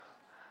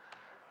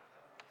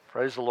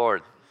Praise the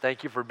Lord.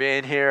 Thank you for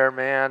being here,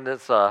 man.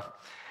 It's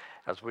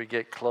as we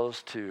get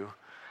close to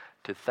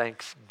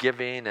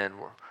Thanksgiving, and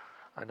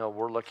I know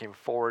we're looking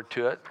forward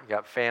to it. We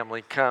got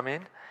family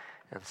coming,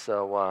 and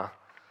so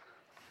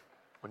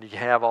when you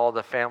have all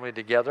the family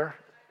together,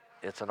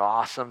 it's an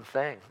awesome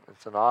thing.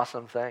 It's an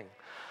awesome thing.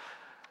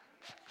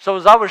 So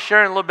as I was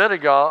sharing a little bit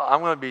ago,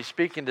 I'm going to be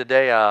speaking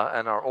today in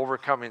our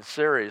Overcoming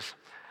series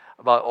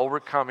about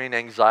overcoming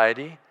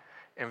anxiety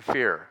and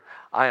fear.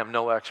 I am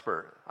no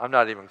expert. I'm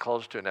not even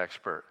close to an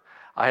expert.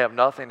 I have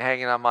nothing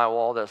hanging on my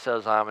wall that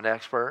says I'm an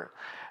expert.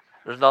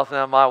 There's nothing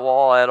on my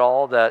wall at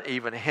all that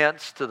even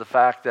hints to the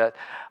fact that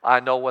I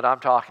know what I'm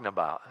talking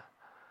about,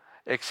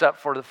 except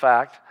for the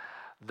fact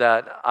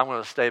that I'm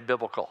going to stay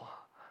biblical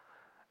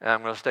and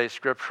I'm going to stay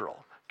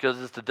scriptural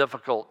because it's a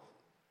difficult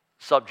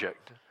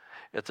subject.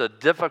 It's a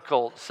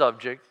difficult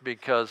subject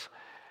because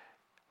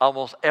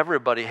almost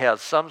everybody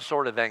has some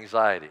sort of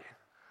anxiety.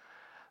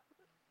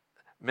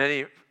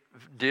 Many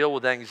deal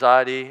with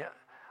anxiety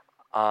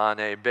on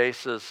a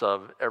basis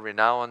of every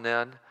now and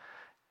then.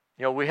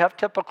 You know, we have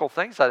typical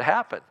things that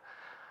happen.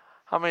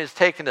 How many has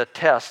taken a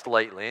test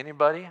lately?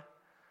 Anybody?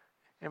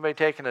 Anybody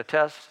taken a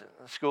test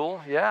in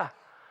school? Yeah.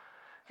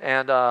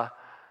 And how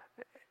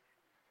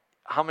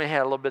many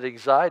had a little bit of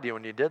anxiety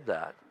when you did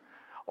that?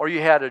 Or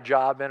you had a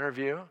job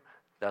interview?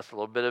 That's a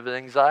little bit of an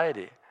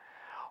anxiety.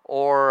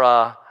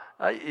 Or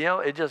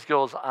it just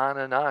goes on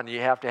and on. You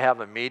have to have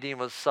a meeting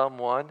with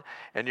someone,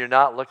 and you're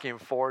not looking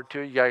forward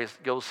to it. You guys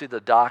go see the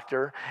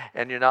doctor,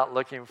 and you're not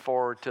looking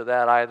forward to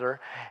that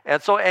either.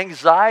 And so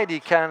anxiety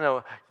kind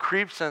of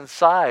creeps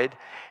inside,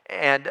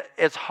 and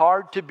it's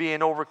hard to be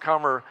an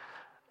overcomer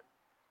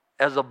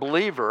as a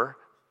believer,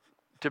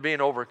 to be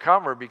an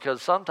overcomer,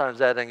 because sometimes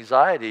that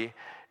anxiety,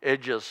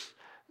 it just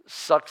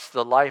sucks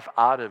the life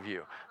out of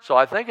you. So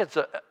I think it's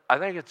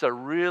a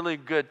really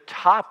good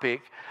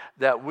topic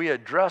that we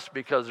address,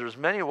 because there's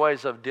many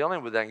ways of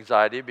dealing with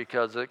anxiety,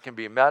 because it can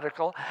be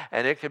medical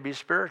and it can be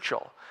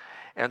spiritual.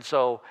 And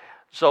so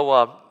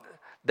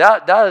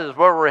that is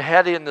where we're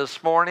heading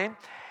this morning.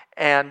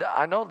 And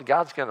I know that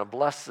God's going to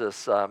bless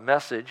this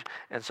message.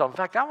 And so, in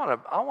fact, I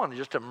want to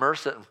just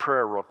immerse it in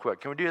prayer real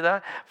quick. Can we do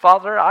that?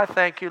 Father, I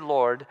thank you,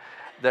 Lord,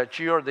 that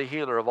you are the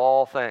healer of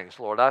all things.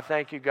 Lord, I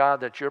thank you, God,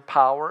 that your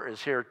power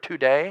is here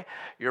today.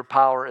 Your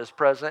power is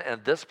present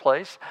in this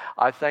place.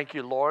 I thank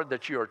you, Lord,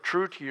 that you are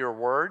true to your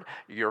word.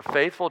 You're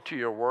faithful to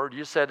your word.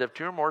 You said if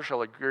two or more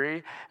shall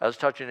agree as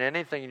touching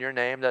anything in your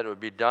name, that it would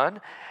be done.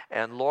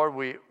 And Lord,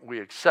 we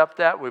accept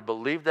that. We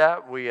believe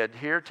that. We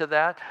adhere to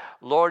that.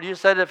 Lord, you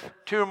said if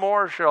two or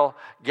more shall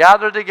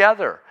gather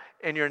together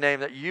in your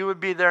name, that you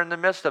would be there in the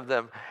midst of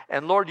them.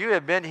 And Lord, you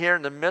have been here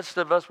in the midst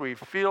of us. We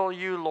feel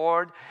you,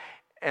 Lord.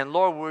 And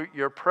Lord, in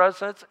your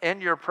presence,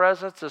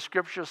 the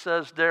scripture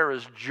says there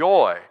is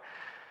joy.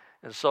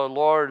 And so,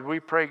 Lord,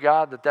 we pray,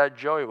 God, that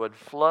joy would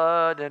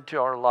flood into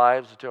our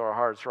lives, into our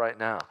hearts right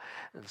now.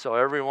 And so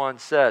everyone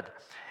said,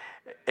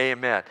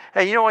 amen.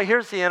 Hey, you know what?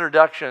 Here's the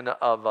introduction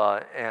of,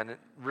 and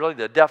really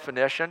the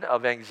definition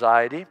of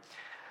anxiety.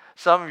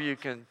 Some of you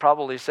can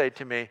probably say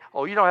to me,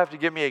 oh, you don't have to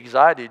give me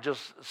anxiety.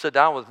 Just sit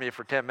down with me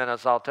for 10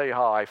 minutes. I'll tell you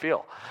how I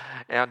feel.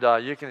 And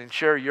you can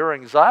share your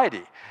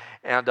anxiety.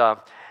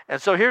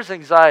 And so here's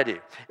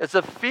anxiety. It's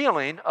a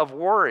feeling of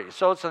worry.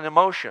 So it's an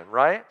emotion,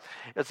 right?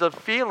 It's a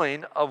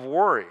feeling of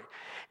worry.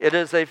 It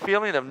is a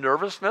feeling of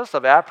nervousness,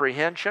 of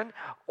apprehension,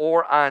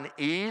 or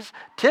unease,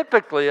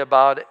 typically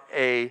about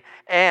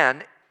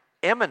an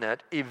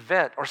imminent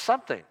event or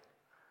something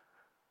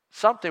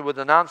with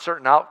an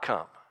uncertain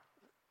outcome.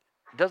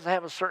 It doesn't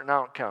have a certain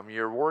outcome.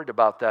 You're worried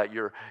about that.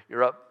 You're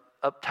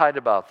uptight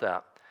about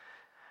that.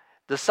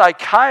 The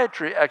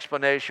psychiatry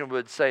explanation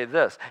would say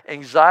this: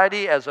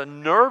 anxiety as a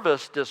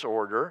nervous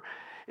disorder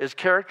is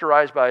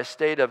characterized by a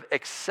state of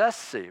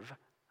excessive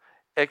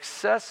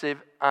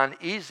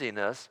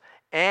uneasiness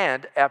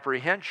and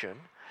apprehension,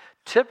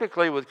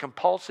 typically with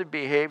compulsive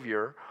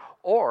behavior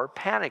or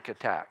panic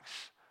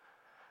attacks.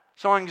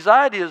 So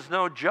anxiety is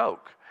no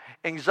joke.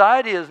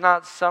 Anxiety is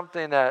not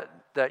something that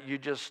you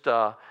just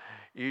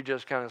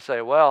kind of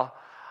say, well,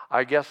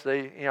 I guess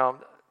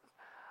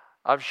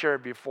I've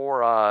shared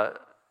before,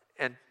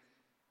 and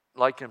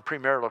like in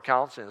premarital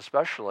counseling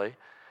especially,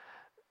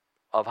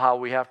 of how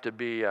we have to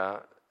be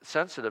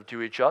sensitive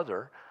to each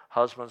other,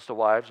 husbands to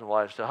wives and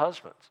wives to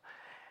husbands.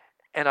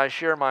 And I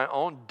share my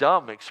own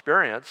dumb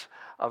experience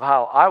of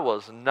how I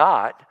was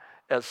not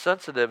as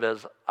sensitive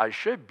as I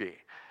should be,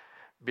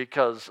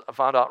 because I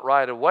found out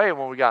right away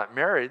when we got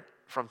married,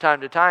 from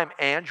time to time,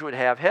 Ange would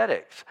have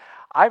headaches.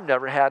 I've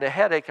never had a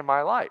headache in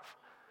my life.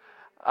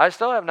 I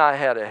still have not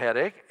had a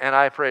headache, and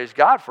I praise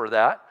God for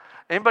that.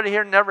 Anybody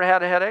here never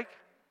had a headache?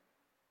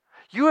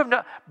 You have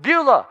not.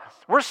 Beulah,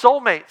 we're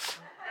soulmates.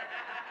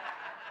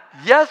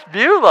 Yes,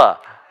 Beulah.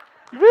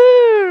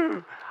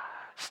 Woo!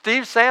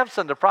 Steve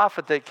Sampson, the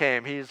prophet that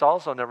came, he's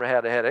also never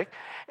had a headache.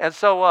 And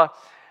so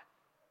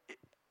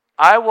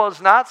I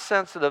was not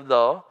sensitive,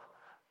 though,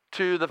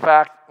 to the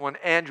fact when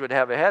Andrew would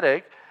have a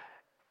headache.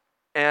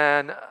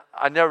 And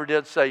I never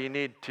did say you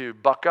need to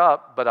buck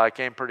up, but I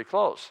came pretty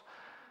close.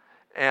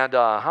 And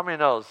how many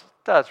knows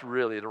that's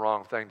really the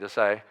wrong thing to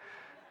say?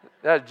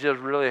 That just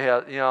really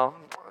has,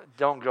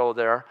 don't go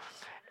there.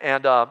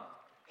 And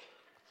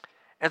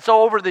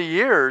so over the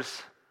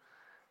years,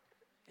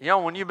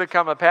 when you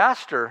become a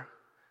pastor,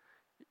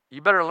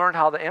 you better learn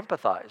how to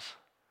empathize.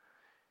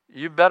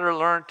 You better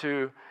learn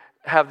to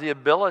have the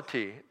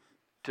ability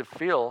to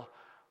feel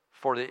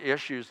for the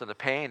issues and the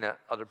pain that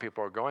other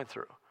people are going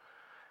through.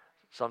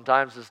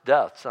 Sometimes it's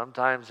death.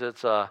 Sometimes it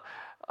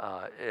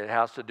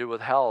has to do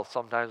with health.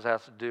 Sometimes it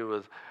has to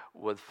do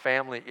with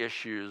family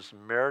issues,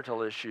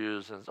 marital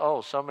issues, and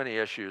so many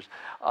issues.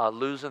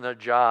 Losing a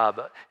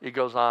job. It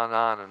goes on and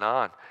on and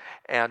on.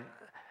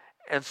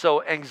 And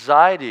so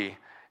anxiety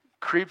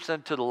creeps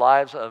into the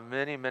lives of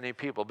many, many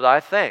people. But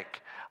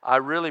I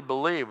really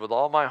believe with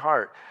all my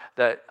heart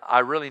that I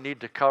really need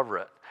to cover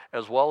it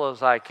as well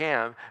as I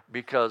can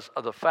because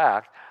of the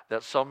fact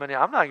that so many,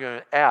 I'm not going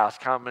to ask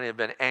how many have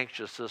been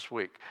anxious this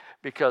week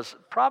because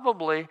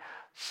probably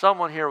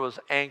someone here was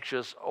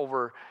anxious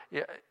over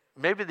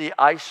maybe the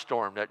ice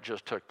storm that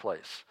just took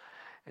place.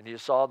 And you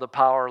saw the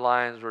power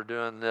lines were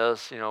doing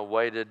this,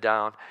 weighted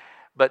down.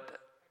 But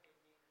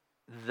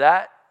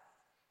that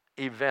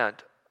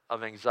event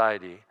of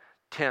anxiety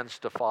tends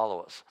to follow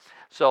us.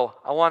 So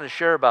I want to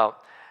share about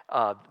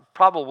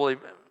probably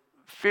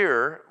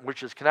fear,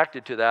 which is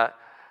connected to that.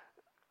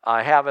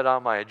 I have it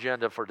on my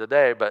agenda for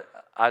today, but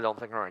I don't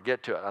think we're going to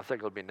get to it. I think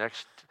it'll be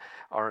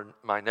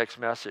my next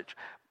message.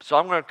 So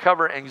I'm going to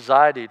cover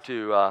anxiety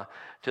to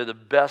the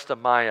best of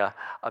my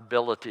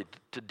ability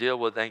to deal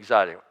with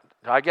anxiety.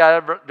 Do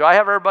I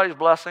have everybody's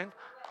blessing?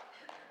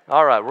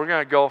 All right, we're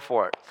going to go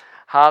for it.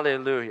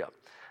 Hallelujah.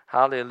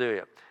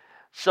 Hallelujah.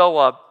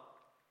 So,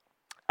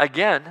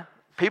 again,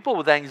 people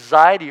with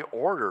anxiety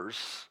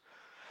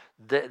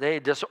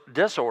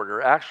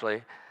disorder,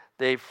 actually,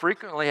 they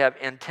frequently have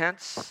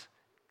intense,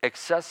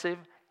 excessive,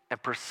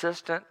 and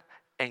persistent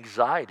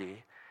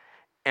anxiety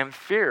and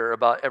fear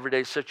about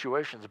everyday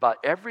situations.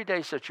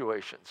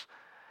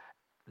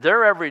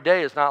 Their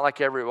everyday is not like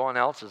everyone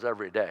else's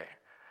everyday.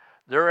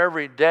 Their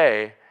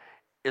everyday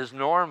is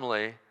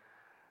normally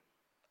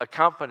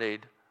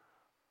accompanied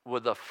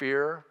with a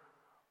fear,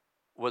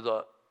 with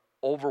an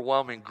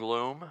overwhelming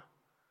gloom,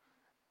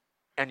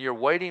 and you're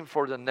waiting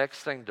for the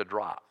next thing to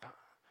drop.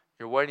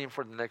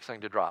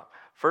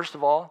 First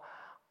of all,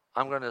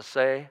 I'm going to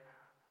say,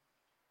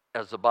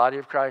 as the body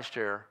of Christ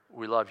here,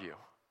 we love you.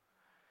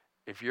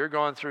 If you're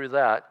going through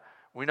that,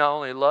 we not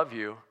only love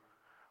you,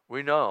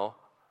 we know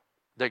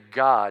that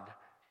God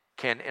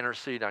can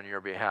intercede on your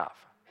behalf.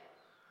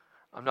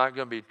 I'm not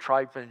going to be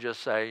trite and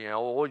just say,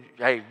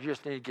 hey, you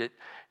just need to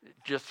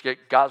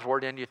get God's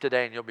word in you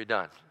today and you'll be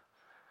done.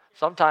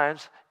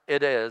 Sometimes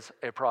it is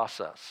a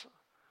process.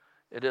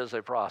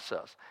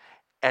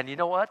 And you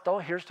know what, though?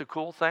 Here's the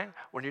cool thing.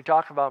 When you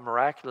talk about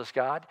miraculous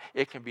God,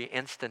 it can be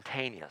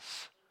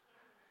instantaneous.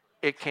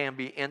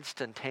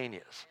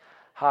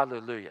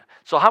 Hallelujah.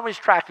 So how many's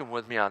tracking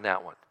with me on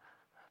that one?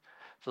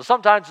 So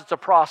sometimes it's a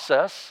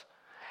process,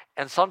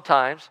 and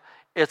sometimes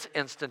it's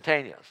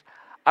instantaneous.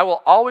 I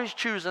will always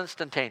choose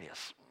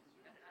instantaneous.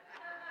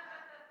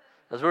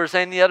 As we were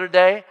saying the other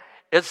day,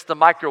 it's the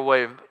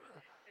microwave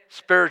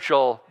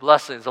spiritual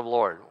blessings of the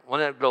Lord.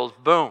 When it goes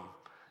boom,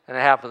 and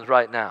it happens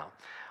right now.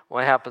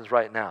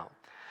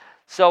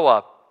 So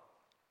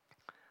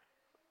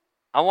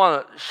I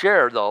want to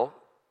share, though,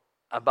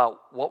 about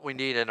what we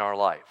need in our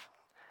life.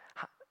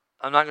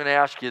 I'm not going to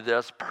ask you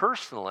this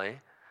personally.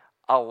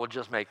 I will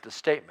just make the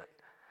statement.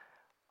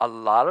 A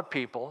lot of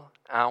people,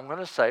 I'm going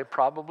to say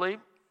probably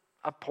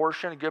a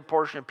good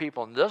portion of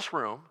people in this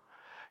room,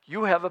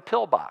 you have a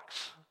pill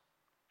box.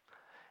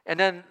 And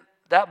then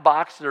that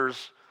box,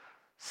 there's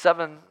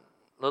 7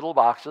 little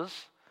boxes,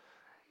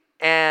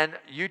 and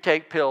you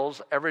take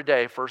pills every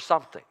day for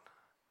something.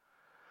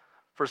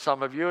 For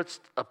some of you,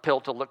 it's a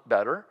pill to look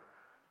better.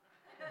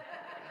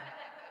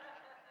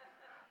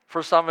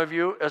 For some of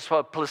you, it's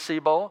a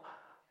placebo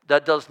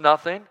that does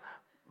nothing,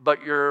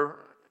 but you're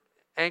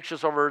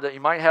anxious over that you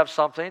might have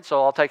something,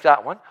 so I'll take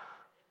that one.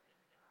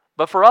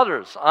 But for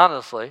others,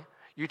 honestly,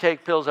 you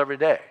take pills every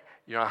day.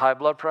 You're on high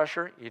blood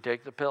pressure, you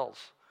take the pills.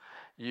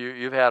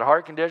 You've had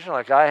heart condition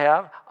like I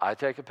have, I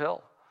take a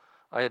pill.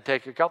 I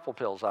take a couple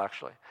pills,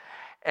 actually.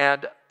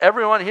 And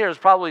everyone here is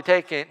probably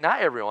taking,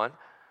 not everyone,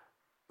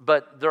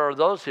 but there are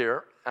those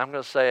here, I'm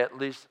going to say at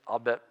least, I'll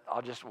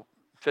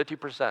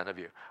 50% of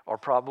you are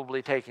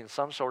probably taking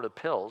some sort of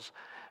pills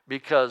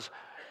because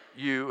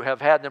you have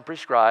had them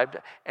prescribed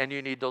and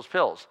you need those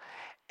pills.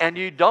 And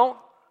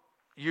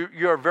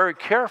you're very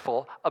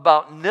careful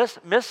about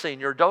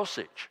missing your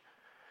dosage.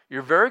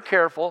 You're very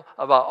careful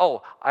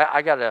about,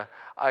 I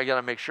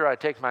gotta make sure I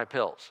take my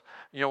pills.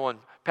 When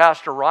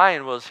Pastor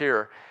Ryan was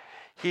here,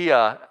 he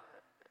had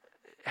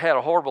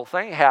a horrible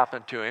thing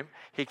happen to him.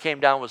 He came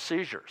down with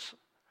seizures.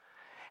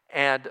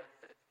 And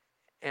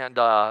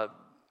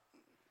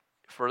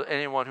for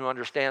anyone who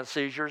understands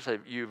seizures,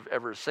 if you've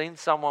ever seen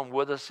someone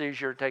with a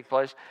seizure take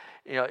place,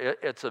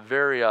 it's a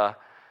very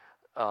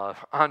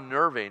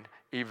unnerving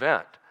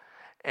event.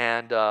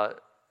 And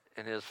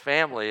and his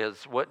family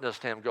has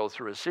witnessed him go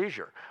through a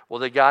seizure. Well,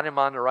 they got him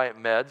on the right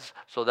meds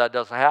so that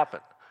doesn't happen.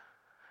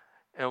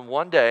 And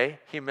one day,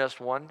 he missed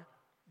one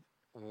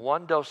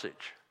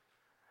dosage,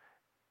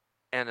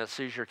 and a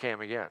seizure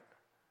came again.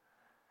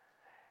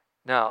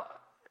 Now,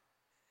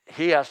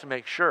 he has to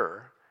make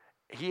sure,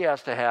 he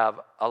has to have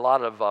a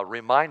lot of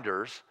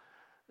reminders.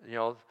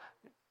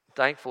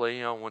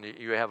 Thankfully, when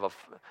you have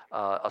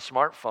a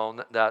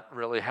smartphone, that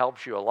really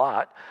helps you a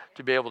lot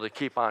to be able to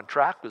keep on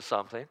track with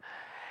something.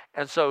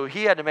 And so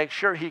he had to make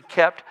sure he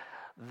kept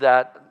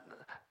that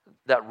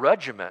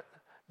regiment,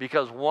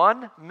 because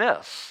one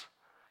miss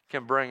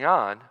can bring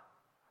on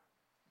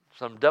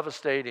some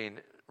devastating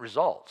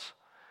results.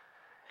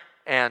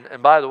 And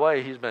by the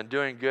way, he's been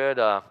doing good.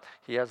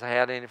 He hasn't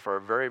had any for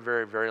a very,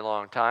 very, very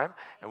long time.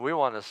 And we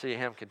want to see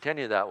him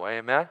continue that way,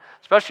 amen?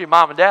 Especially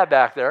mom and dad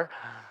back there.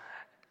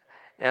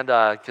 And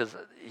because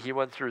he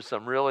went through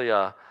some really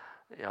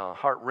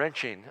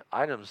heart-wrenching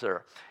items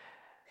there.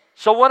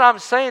 So what I'm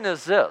saying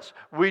is this.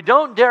 We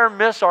don't dare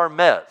miss our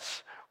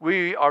meds.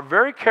 We are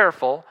very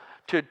careful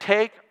to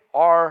take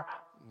our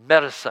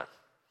medicine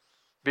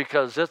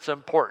because it's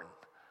important.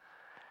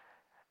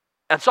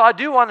 And so I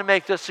do want to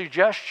make this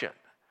suggestion.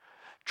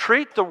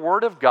 Treat the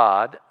Word of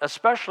God,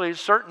 especially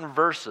certain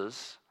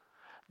verses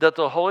that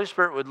the Holy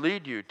Spirit would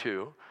lead you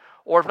to,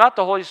 or if not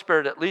the Holy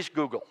Spirit, at least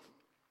Google.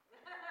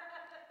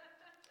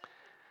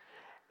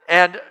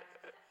 And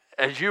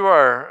as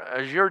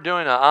you're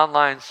doing an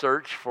online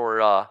search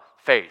for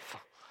faith,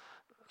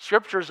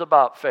 scriptures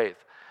about faith,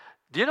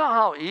 do you know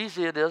how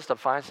easy it is to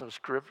find some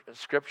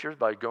scriptures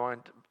by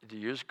going to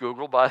use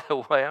Google, by the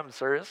way? I'm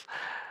serious.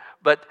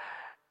 But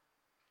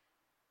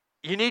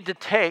you need to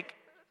take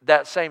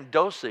that same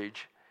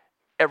dosage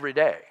every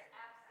day.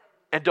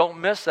 And don't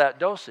miss that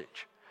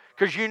dosage.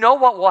 Because you know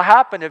what will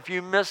happen if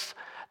you miss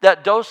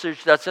that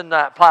dosage that's in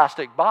that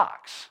plastic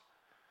box.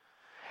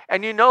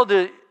 And you know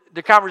the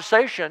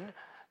conversation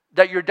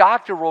that your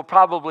doctor will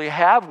probably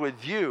have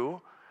with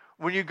you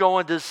when you go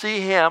in to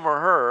see him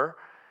or her,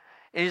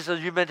 and he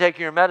says, you've been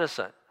taking your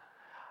medicine.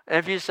 And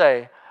if you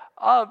say,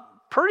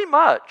 pretty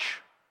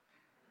much,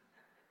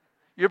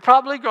 you're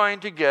probably going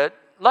to get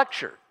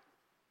lectured.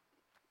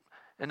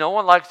 And no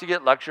one likes to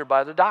get lectured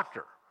by the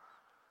doctor.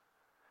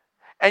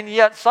 And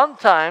yet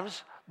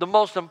sometimes the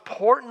most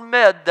important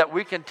med that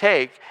we can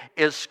take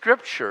is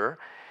Scripture,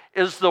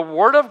 is the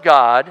Word of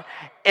God.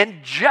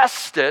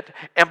 Ingest it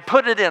and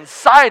put it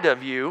inside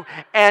of you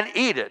and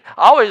eat it.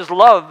 I always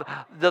love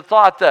the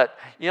thought that,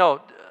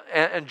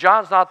 and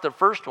John's not the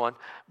first one,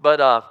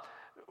 but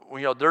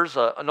there's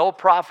an old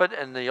prophet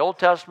in the Old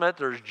Testament.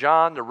 There's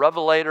John, the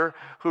Revelator,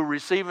 who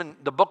receiving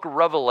the book of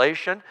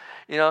Revelation,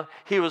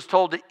 he was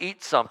told to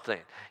eat something.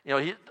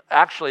 He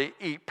actually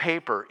eat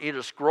paper, eat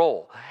a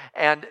scroll.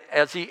 And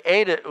as he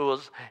ate it,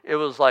 it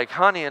was like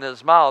honey in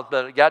his mouth,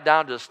 but it got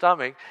down to his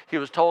stomach. He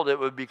was told it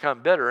would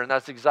become bitter, and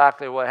that's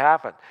exactly what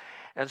happened.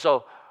 And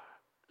so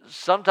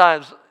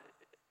sometimes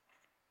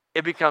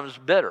it becomes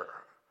bitter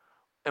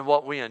in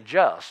what we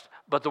ingest.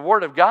 But the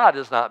Word of God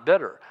is not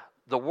bitter.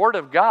 The Word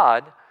of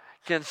God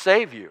can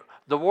save you.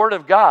 The Word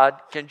of God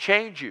can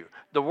change you.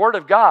 The Word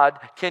of God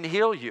can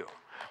heal you.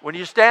 When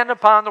you stand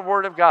upon the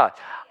Word of God.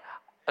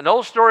 An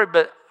old story,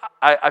 but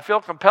I feel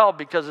compelled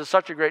because it's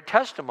such a great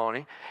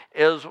testimony,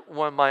 is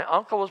when my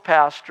uncle was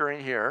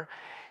pastoring here,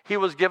 he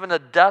was given a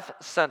death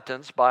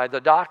sentence by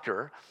the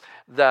doctor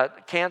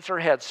that cancer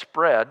had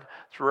spread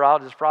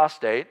throughout his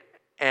prostate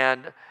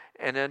and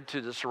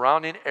into the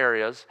surrounding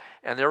areas,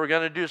 and they were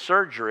going to do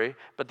surgery,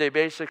 but they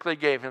basically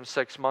gave him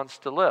 6 months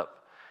to live.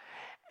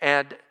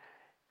 And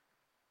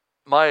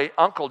my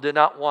uncle did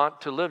not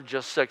want to live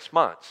just 6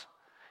 months.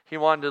 He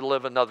wanted to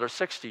live another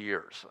 60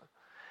 years.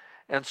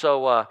 And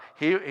so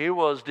he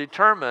was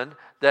determined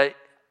that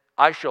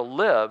I shall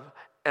live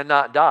and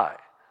not die.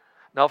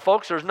 Now,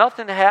 folks, there's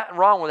nothing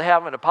wrong with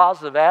having a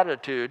positive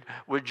attitude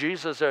with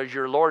Jesus as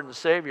your Lord and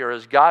Savior,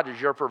 as God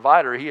is your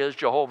provider. He is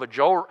Jehovah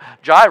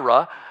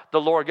Jireh, the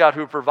Lord God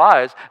who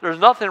provides. There's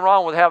nothing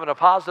wrong with having a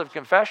positive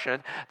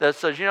confession that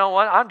says, you know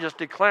what, I'm just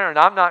declaring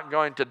I'm not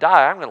going to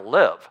die, I'm going to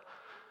live.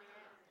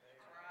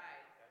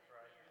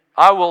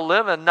 I will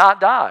live and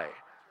not die.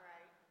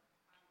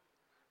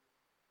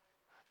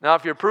 Now,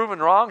 if you're proven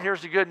wrong,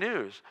 here's the good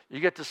news. You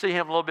get to see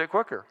him a little bit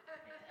quicker.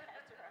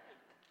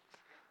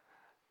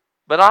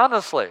 But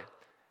honestly,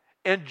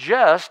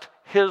 ingest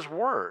his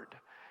word.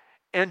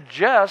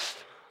 Ingest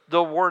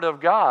the word of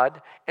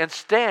God and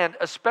stand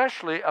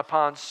especially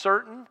upon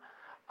certain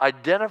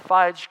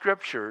identified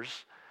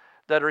scriptures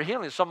that are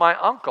healing. So my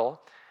uncle,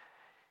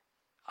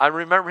 I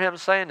remember him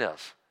saying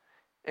this.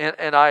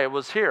 And I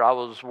was here. I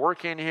was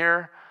working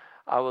here.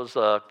 I was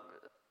a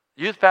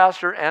youth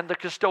pastor and the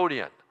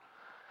custodian.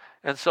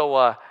 And so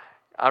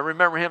I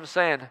remember him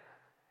saying,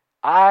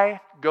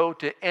 I go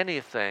to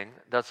anything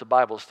that's a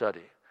Bible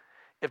study.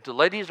 If the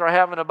ladies are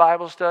having a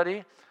Bible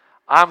study,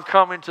 I'm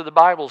coming to the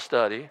Bible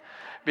study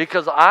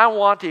because I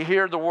want to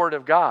hear the Word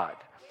of God.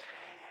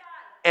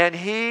 And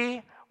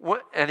he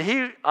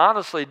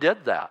honestly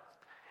did that.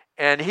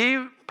 And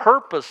he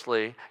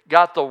purposely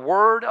got the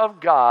Word of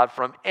God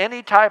from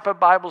any type of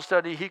Bible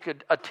study he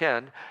could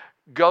attend,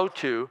 go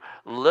to,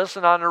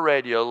 listen on the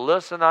radio,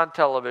 listen on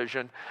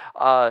television.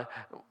 Not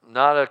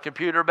a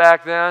computer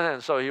back then,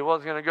 and so he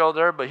wasn't going to go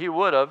there, but he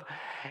would have.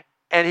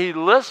 And he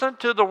listened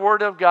to the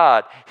Word of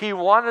God. He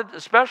wanted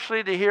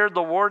especially to hear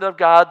the Word of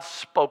God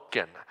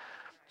spoken.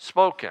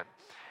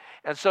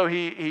 And so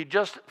he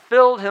just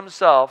filled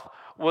himself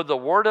with the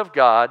Word of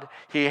God.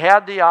 He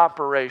had the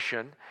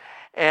operation.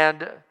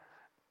 And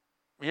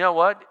you know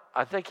what?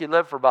 I think he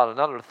lived for about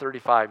another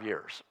 35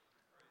 years.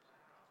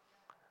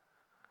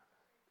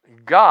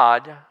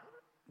 God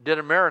did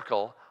a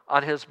miracle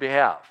on his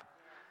behalf.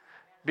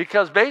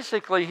 Because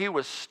basically he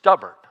was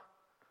stubborn.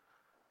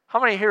 How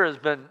many here has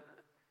been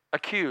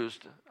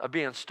accused of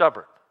being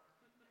stubborn?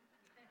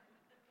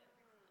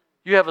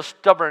 You have a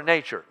stubborn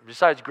nature,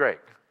 besides Greg.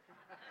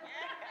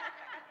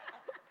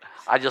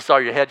 I just saw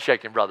your head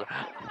shaking, brother.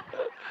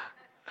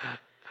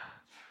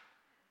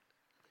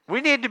 We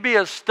need to be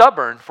as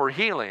stubborn for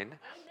healing,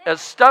 as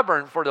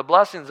stubborn for the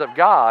blessings of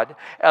God,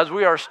 as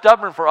we are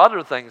stubborn for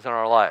other things in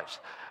our lives.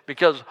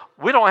 Because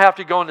we don't have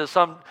to go into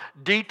some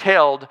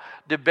detailed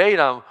debate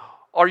on,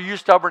 are you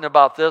stubborn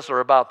about this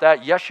or about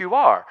that? Yes, you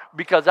are,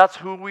 because that's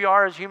who we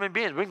are as human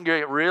beings. We can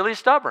get really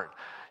stubborn,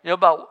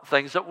 about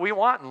things that we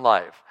want in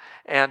life,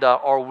 and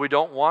or we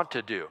don't want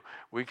to do.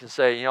 We can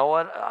say, you know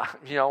what,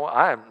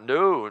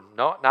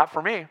 no, not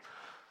for me,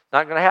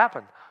 not going to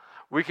happen.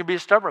 We can be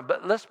stubborn,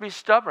 but let's be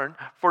stubborn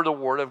for the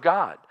Word of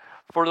God.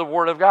 For the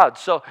Word of God.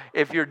 So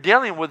if you're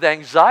dealing with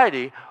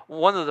anxiety,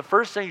 one of the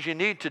first things you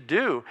need to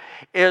do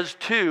is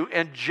to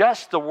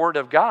ingest the Word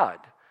of God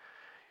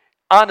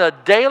on a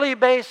daily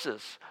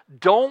basis.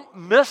 Don't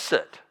miss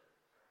it.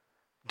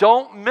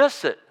 Don't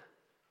miss it.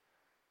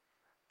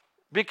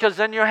 Because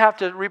then you have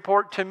to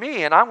report to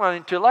me, and I'm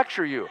going to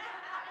lecture you.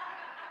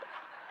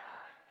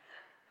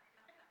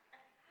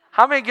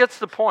 How many gets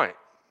the point?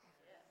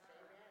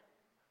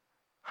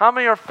 How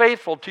many are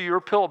faithful to your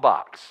pill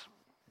box?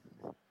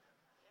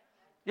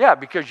 Yeah,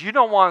 because you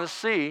don't want to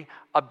see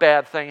a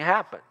bad thing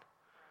happen.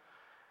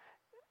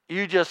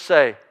 You just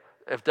say,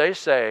 if they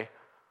say,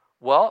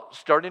 well,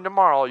 starting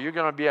tomorrow, you're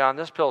going to be on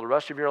this pill the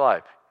rest of your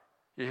life.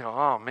 You go,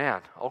 oh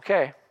man,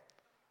 okay.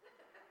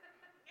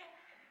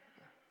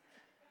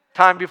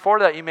 Time before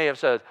that, you may have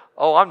said,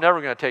 oh, I'm never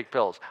going to take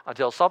pills.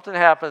 Until something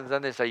happens,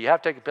 then they say, you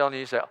have to take a pill, and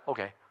you say,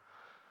 okay.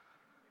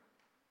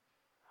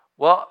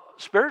 Well,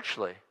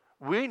 spiritually,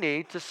 we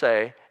need to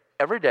say,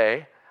 every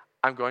day,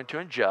 I'm going to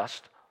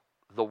ingest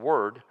the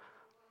Word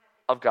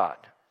of God.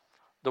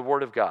 The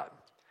Word of God.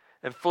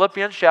 In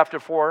Philippians chapter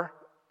 4,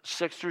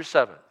 6 through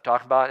 7,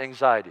 talking about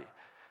anxiety.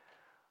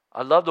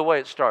 I love the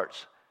way it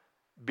starts.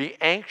 Be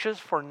anxious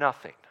for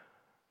nothing.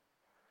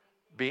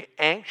 Be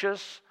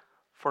anxious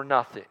for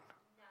nothing.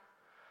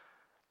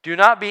 Do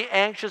not be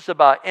anxious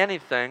about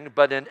anything,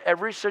 but in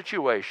every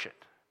situation.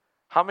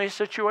 How many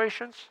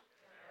situations?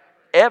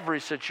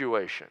 Every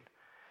situation.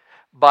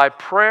 By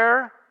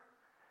prayer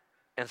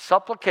and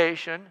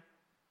supplication,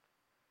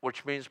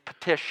 which means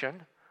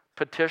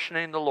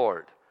petitioning the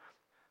Lord.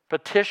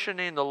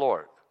 Petitioning the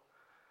Lord.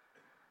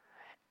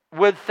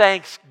 With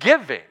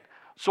thanksgiving.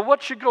 So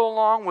what should go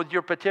along with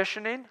your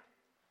petitioning?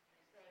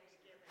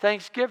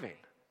 Thanksgiving.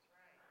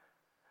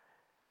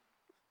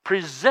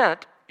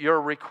 Present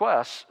your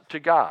requests to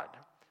God.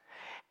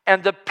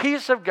 And the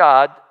peace of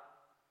God,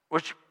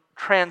 which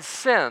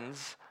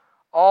transcends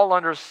all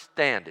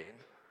understanding,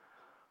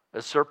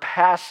 it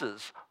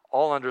surpasses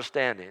all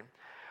understanding,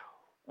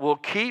 will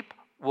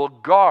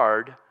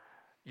guard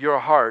your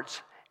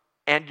hearts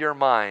and your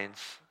minds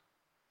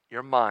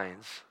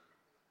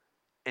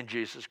in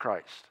Jesus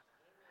Christ.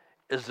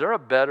 Is there a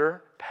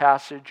better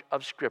passage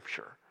of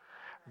Scripture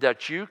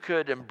that you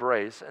could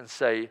embrace and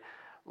say,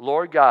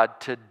 Lord God,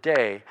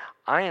 today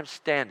I am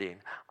standing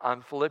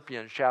on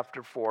Philippians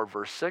chapter 4,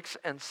 verse 6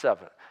 and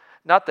 7.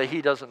 Not that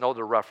he doesn't know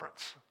the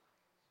reference.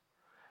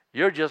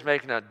 You're just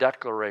making a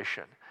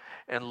declaration.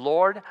 And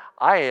Lord,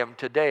 I am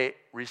today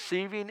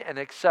receiving and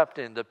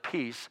accepting the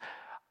peace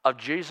of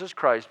Jesus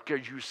Christ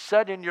because you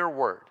said in your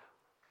word.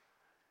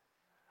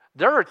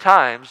 There are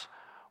times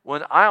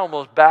when I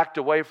almost backed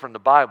away from the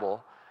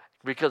Bible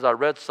because I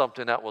read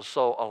something that was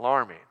so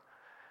alarming.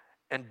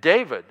 And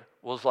David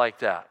was like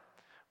that.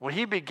 When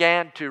he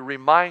began to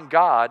remind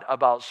God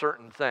about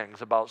certain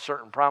things, about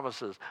certain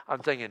promises, I'm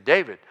thinking,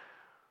 David,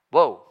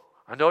 whoa,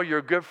 I know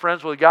you're good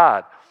friends with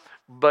God,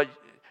 but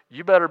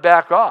you better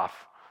back off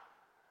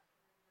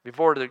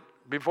before the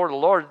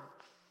Lord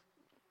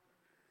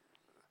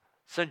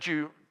sent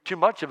you too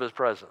much of his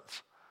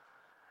presence.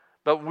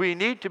 But we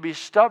need to be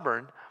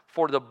stubborn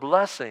for the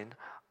blessing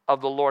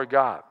of the Lord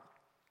God.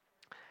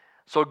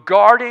 So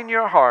guarding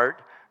your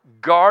heart,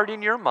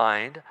 guarding your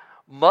mind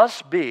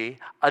must be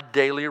a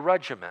daily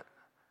regimen.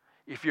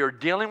 If you're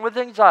dealing with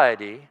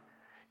anxiety,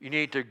 you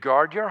need to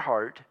guard your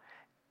heart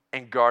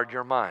and guard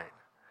your mind.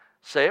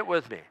 Say it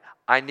with me.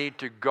 I need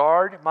to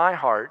guard my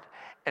heart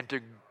and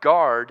to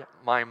guard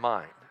my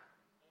mind.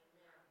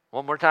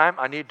 One more time.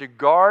 I need to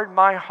guard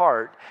my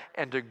heart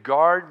and to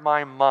guard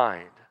my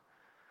mind.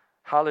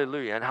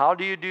 Hallelujah. And how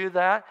do you do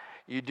that?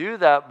 You do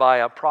that by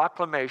a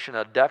proclamation,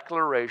 a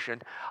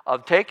declaration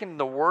of taking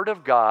the Word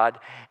of God,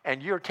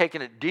 and you're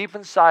taking it deep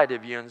inside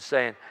of you and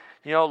saying,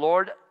 you know,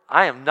 Lord,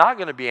 I am not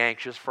going to be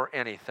anxious for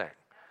anything.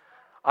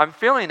 I'm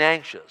feeling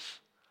anxious.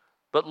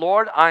 But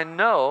Lord, I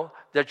know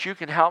that you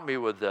can help me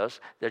with this,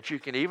 that you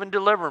can even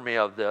deliver me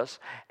of this,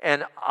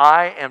 and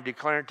I am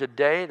declaring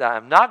today that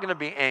I'm not going to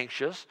be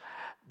anxious,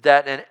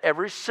 that in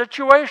every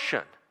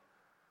situation,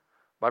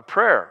 by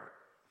prayer,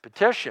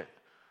 petition,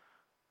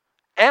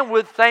 and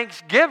with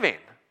thanksgiving,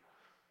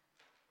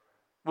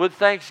 I'm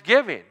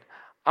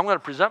going to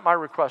present my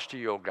request to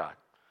you, O God.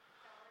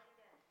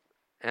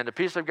 And the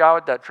peace of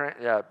God that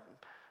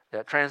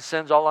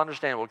transcends all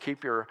understanding will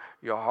keep your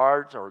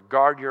hearts, or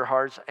guard your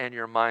hearts and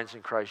your minds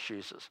in Christ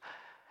Jesus.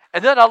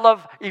 And then I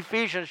love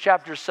Ephesians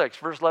chapter 6,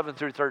 verse 11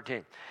 through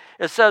 13.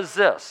 It says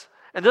this,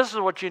 and this is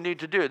what you need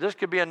to do. This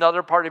could be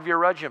another part of your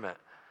regimen,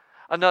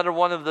 another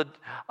one of the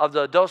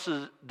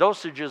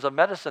dosages of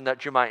medicine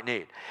that you might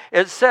need.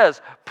 It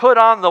says, put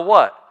on the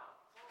what?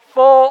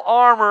 Full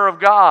armor of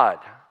God.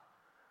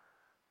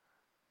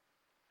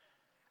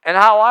 And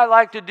how I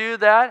like to do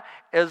that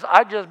is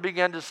I just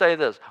begin to say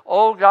this.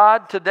 Oh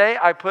God, today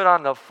I put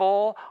on the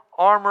full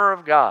armor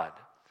of God.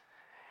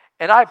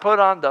 And I put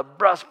on the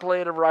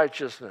breastplate of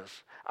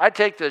righteousness. I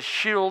take the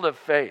shield of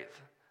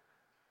faith.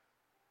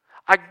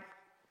 I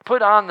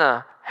put on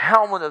the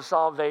helmet of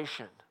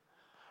salvation.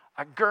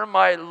 I gird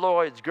my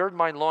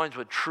loins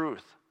with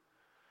truth.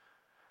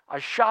 I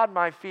shod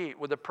my feet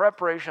with the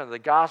preparation of the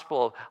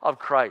gospel of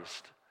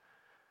Christ.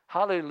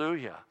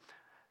 Hallelujah.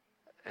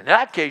 In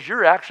that case,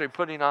 you're actually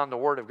putting on the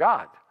Word of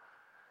God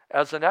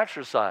as an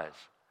exercise.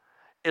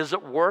 Is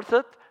it worth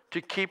it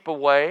to keep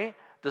away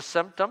the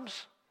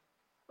symptoms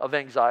of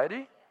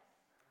anxiety?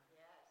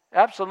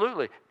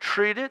 Absolutely.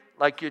 Treat it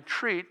like you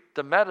treat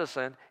the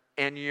medicine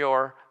in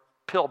your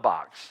pill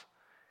box.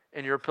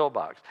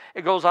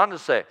 It goes on to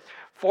say,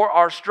 for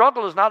our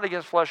struggle is not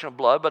against flesh and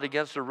blood, but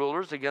against the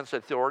rulers, against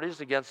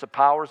authorities, against the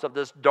powers of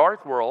this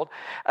dark world,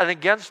 and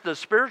against the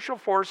spiritual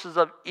forces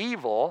of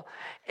evil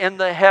in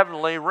the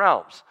heavenly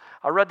realms.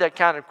 I read that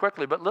kind of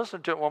quickly, but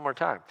listen to it one more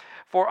time.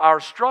 For our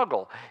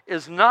struggle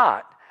is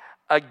not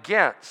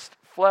against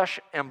flesh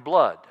and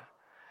blood,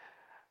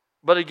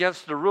 but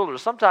against the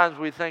rulers. Sometimes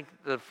we think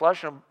that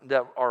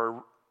that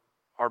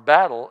our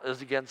battle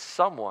is against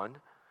someone,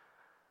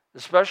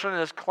 especially in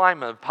this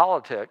climate of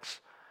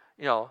politics.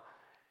 You know,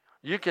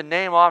 you can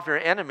name off your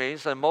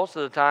enemies, and most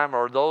of the time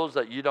are those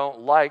that you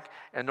don't like,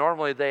 and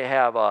normally they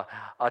have a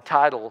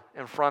title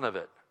in front of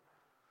it,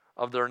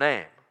 of their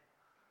name.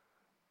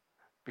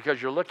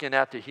 Because you're looking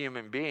at the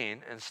human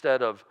being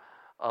instead of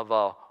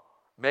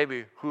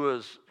maybe who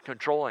is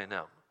controlling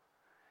them.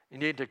 You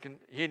need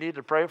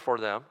to pray for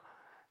them.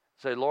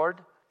 Say, Lord,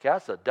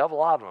 cast the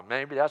devil out of them.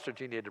 Maybe that's what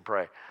you need to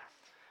pray.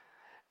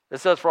 It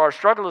says, for our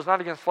struggle is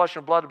not against flesh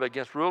and blood, but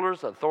against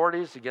rulers,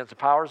 authorities, against the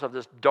powers of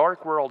this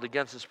dark world,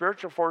 against the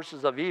spiritual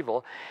forces of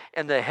evil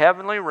in the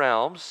heavenly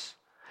realms.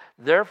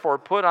 Therefore,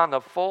 put on the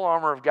full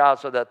armor of God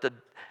so that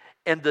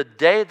in the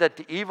day that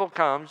the evil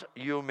comes,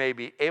 you may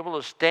be able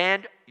to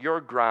stand your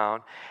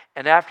ground,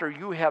 and after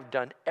you have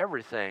done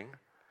everything,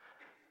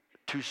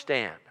 to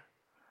stand.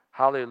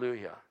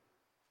 Hallelujah.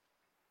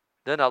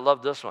 Then I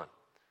love this one.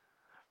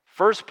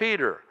 1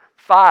 Peter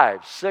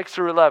 5, 6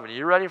 through 11. Are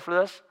you ready for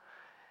this?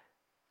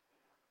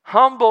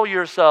 Humble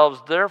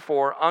yourselves,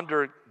 therefore,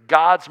 under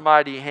God's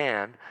mighty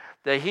hand,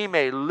 that he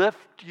may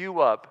lift you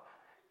up.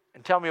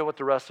 And tell me what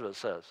the rest of it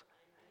says.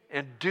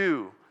 In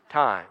due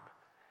time.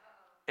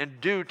 In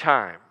due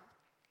time.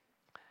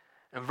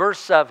 In verse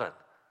 7,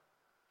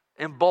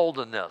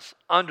 embolden this,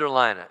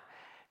 underline it.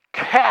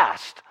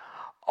 Cast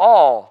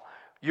all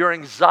your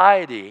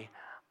anxiety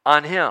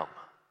on him.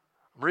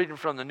 I'm reading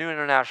from the New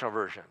International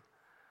Version.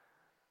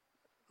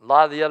 A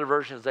lot of the other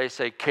versions, they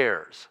say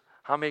cares.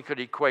 How many could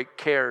equate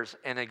cares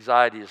and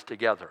anxieties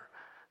together?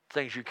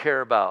 Things you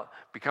care about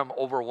become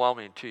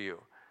overwhelming to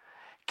you.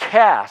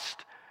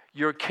 Cast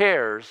your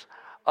cares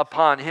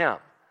upon him.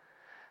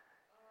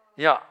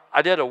 You know,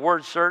 I did a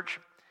word search,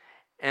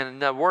 and in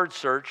the word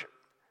search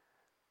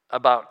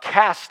about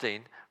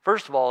casting,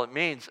 first of all, it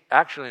means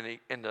actually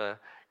in the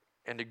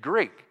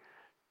Greek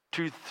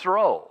to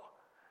throw.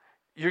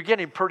 You're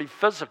getting pretty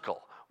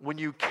physical when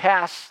you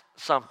cast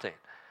something.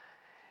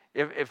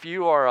 If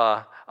you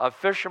are a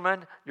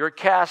fisherman, you're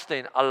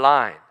casting a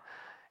line.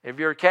 If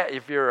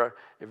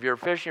you're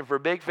fishing for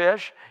big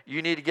fish,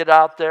 you need to get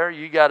out there.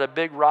 You got a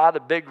big rod, a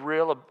big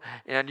reel,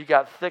 and you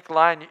got thick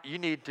line. You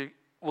need to,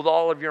 with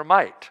all of your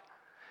might,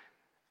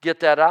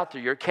 get that out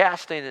there. You're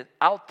casting it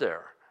out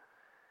there.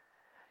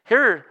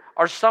 Here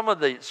are some of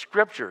the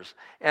scriptures,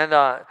 and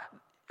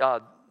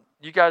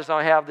you guys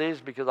don't have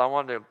these because I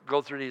wanted to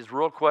go through these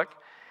real quick.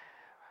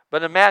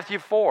 But in Matthew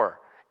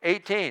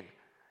 4:18.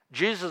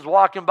 Jesus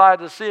walking by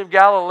the Sea of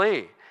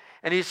Galilee,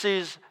 and he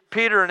sees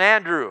Peter and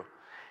Andrew,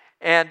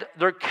 and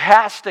they're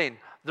casting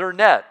their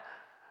net.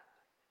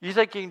 You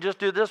think you can just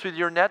do this with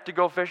your net to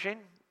go fishing?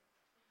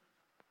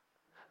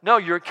 No,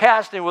 you're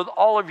casting with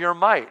all of your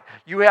might.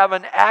 You have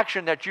an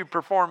action that you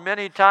perform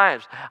many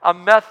times, a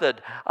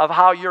method of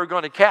how you're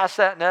going to cast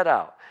that net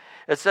out.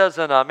 It says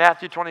in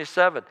Matthew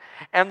 27,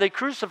 and they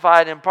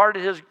crucified and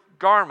parted his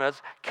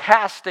garments,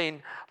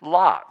 casting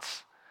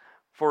lots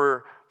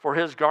for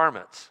his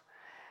garments.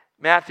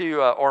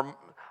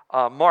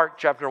 Mark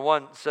chapter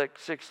 1,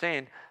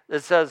 16,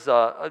 it says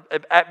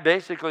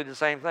basically the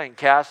same thing,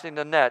 casting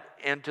the net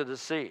into the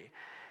sea.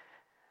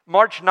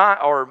 Mark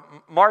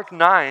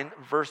 9,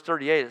 verse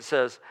 38, it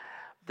says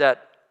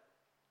that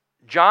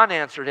John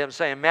answered him,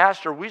 saying,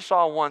 Master, we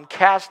saw one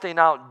casting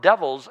out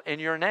devils in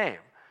your name.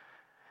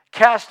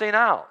 Casting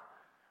out.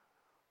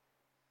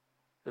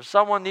 If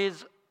someone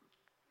needs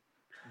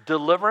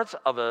deliverance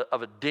of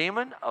a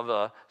demon, of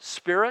a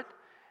spirit,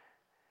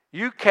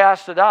 you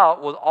cast it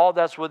out with all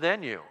that's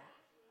within you.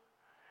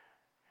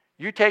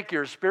 You take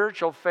your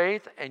spiritual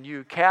faith and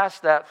you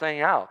cast that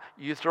thing out.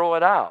 You throw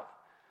it out.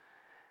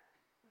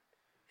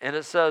 And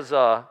it says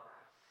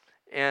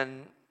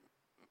in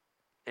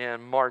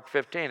Mark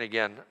 15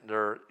 again,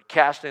 they're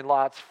casting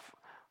lots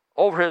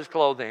over his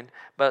clothing.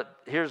 But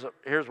here's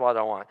what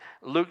I want.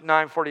 Luke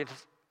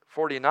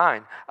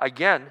 9:49.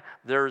 Again,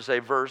 there's a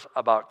verse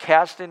about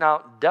casting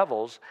out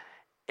devils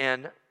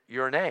in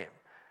your name.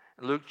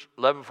 Luke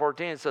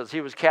 11:14 says he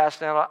was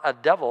casting out a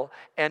devil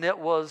and it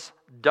was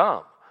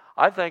dumb.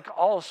 I think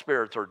all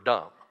spirits are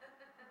dumb.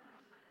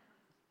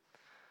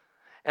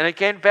 And it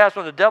came to pass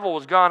when the devil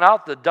was gone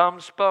out, the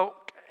dumb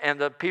spoke, and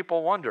the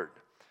people wondered.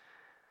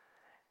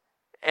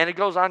 And it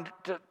goes on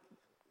to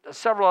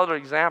several other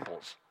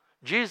examples.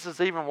 Jesus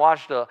even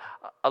watched a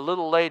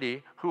little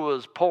lady who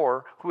was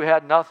poor, who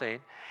had nothing,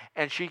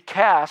 and she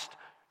cast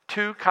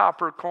 2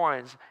 copper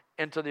coins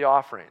into the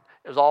offering.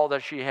 It was all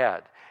that she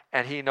had,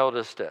 and he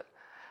noticed it.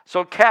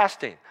 So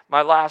casting,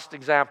 my last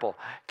example,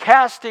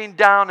 casting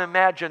down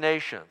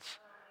imaginations.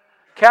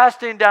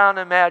 Casting down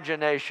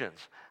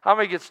imaginations. How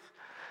many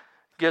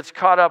gets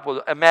caught up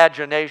with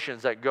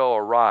imaginations that go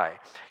awry?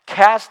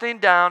 Casting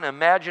down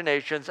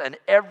imaginations and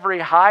every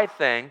high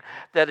thing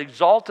that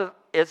exalteth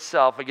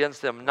itself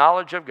against the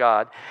knowledge of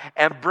God,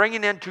 and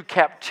bringing into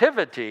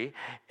captivity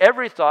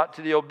every thought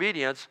to the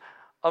obedience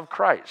of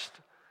Christ.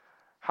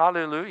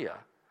 Hallelujah.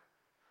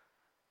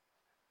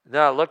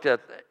 Then I looked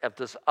at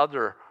this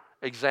other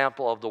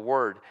example of the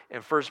word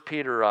in 1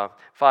 Peter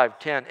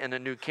 5:10 in the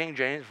New King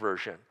James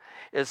Version.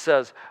 It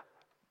says,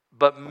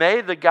 but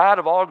may the God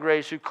of all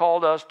grace, who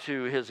called us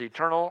to his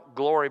eternal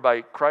glory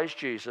by Christ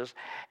Jesus,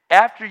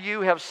 after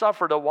you have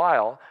suffered a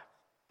while,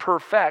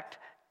 perfect,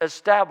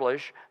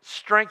 establish,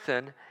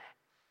 strengthen,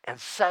 and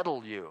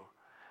settle you.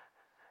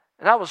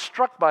 And I was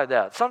struck by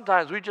that.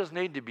 Sometimes we just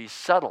need to be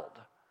settled.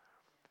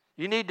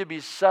 You need to be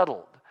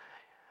settled.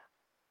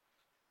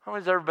 How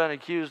many's ever been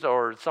accused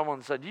or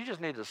someone said, you just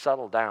need to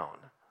settle down?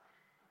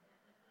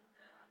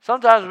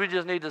 Sometimes we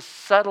just need to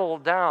settle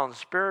down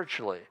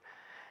spiritually.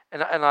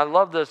 And I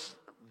love this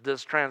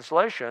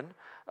translation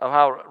of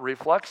how it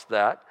reflects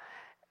that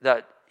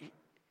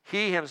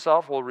he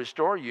himself will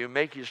restore you,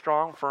 make you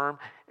strong, firm,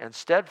 and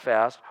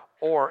steadfast,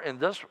 or in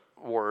this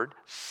word,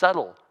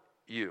 settle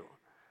you.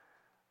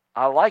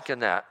 I liken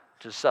that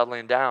to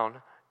settling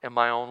down in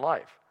my own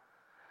life.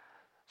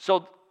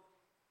 So,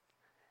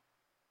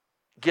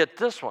 get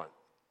this one.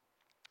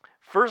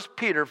 1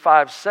 Peter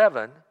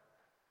 5:7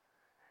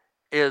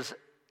 is,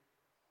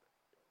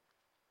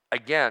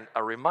 again,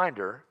 a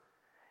reminder,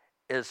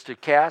 is to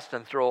cast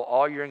and throw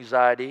all your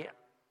anxiety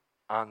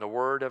on the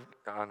Word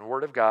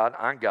of God,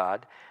 on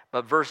God.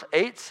 But verse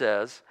 8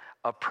 says,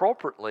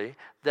 appropriately,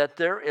 that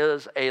there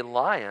is a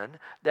lion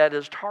that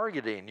is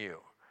targeting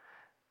you.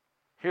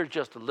 Here's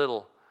just a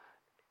little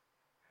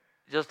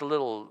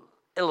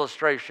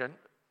illustration,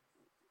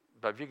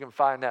 but if you can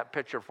find that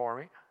picture for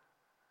me.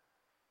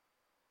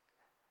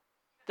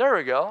 There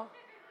we go.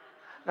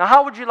 Now,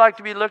 how would you like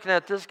to be looking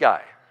at this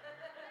guy?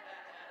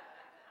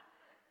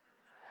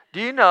 Do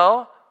you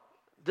know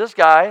this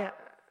guy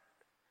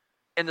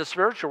in the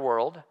spiritual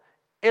world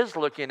is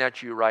looking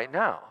at you right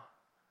now?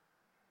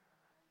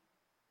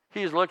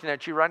 He's looking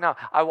at you right now.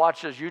 I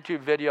watched this YouTube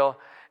video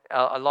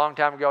a long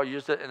time ago. I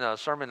used it in a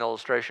sermon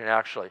illustration,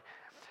 actually.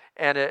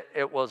 And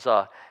it was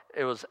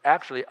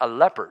actually a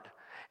leopard.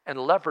 And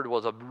the leopard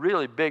was a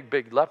really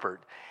big leopard.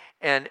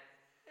 And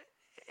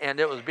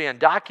it was being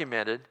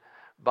documented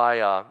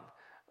by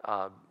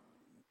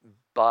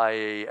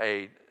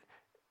a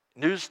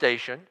news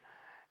station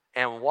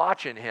and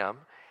watching him.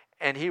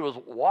 And he was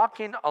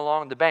walking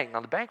along the bank.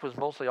 Now, the bank was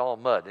mostly all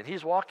mud. And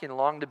he's walking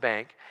along the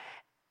bank,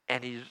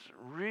 and he's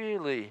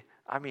really,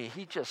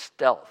 he just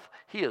stealth.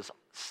 He is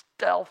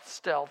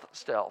stealth.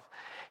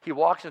 He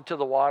walks into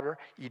the water.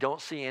 You don't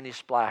see any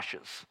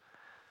splashes.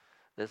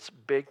 This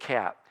big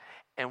cat.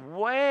 And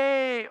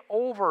way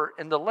over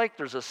in the lake,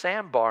 there's a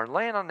sandbar. And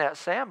laying on that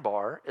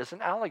sandbar is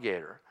an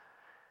alligator.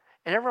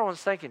 And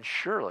everyone's thinking,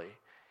 surely,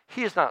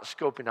 he is not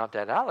scoping out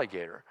that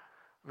alligator.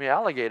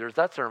 Alligators,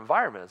 that's their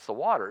environment. It's the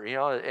water,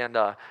 and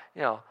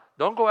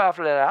don't go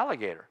after that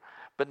alligator.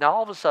 But now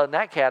all of a sudden,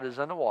 that cat is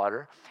in the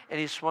water, and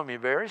he's swimming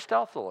very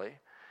stealthily.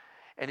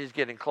 And he's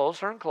getting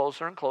closer and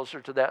closer and closer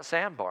to that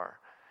sandbar.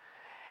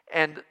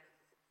 And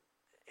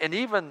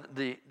even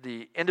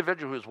the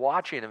individual who's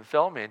watching and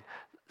filming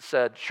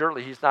said,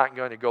 surely he's not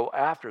going to go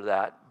after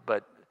that,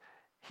 but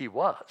he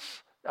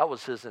was. That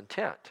was his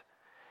intent.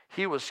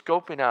 He was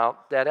scoping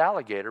out that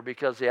alligator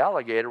because the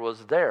alligator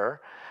was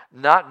there,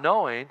 not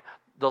knowing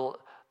the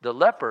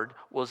leopard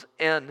was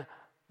in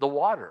the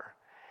water.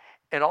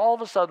 And all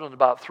of a sudden, with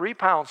about 3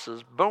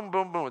 pounces, boom,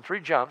 boom, boom, with 3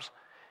 jumps,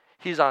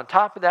 he's on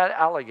top of that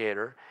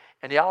alligator,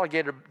 and the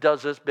alligator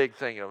does this big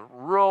thing of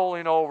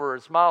rolling over,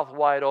 its mouth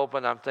wide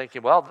open. I'm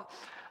thinking, well,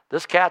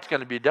 this cat's going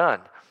to be done.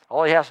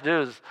 All he has to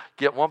do is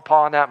get one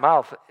paw in that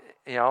mouth,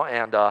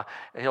 and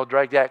he'll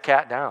drag that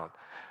cat down.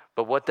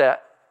 But what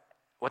that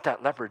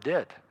leopard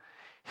did,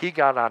 he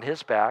got on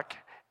his back,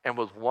 and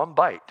with one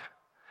bite,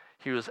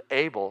 he was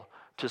able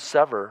to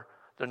sever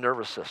the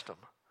nervous system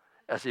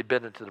as he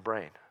bit into the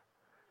brain.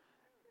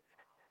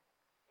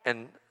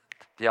 And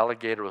the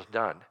alligator was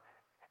done.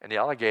 And the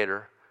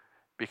alligator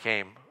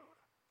became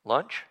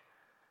lunch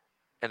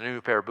and a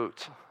new pair of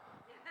boots.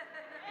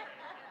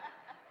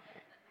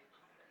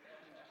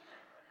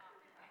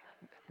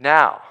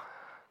 Now,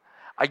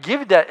 I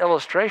give you that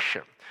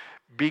illustration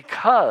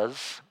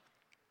because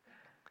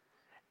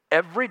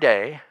every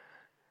day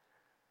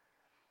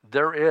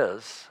there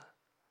is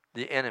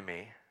the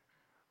enemy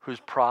who's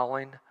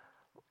prowling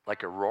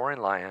like a roaring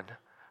lion,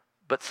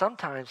 but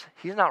sometimes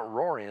he's not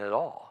roaring at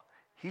all.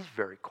 He's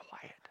very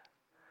quiet.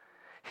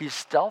 He's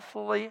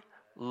stealthily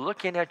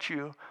looking at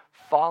you,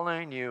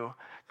 following you,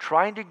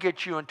 trying to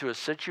get you into a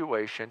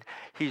situation.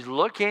 He's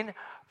looking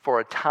for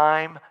a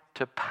time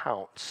to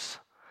pounce.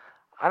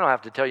 I don't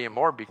have to tell you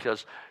more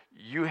because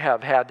you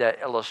have had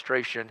that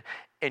illustration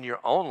in your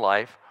own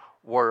life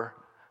where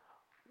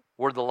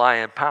the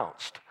lion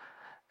pounced.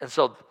 And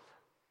so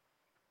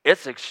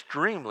it's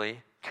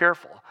extremely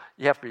careful.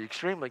 You have to be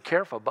extremely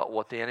careful about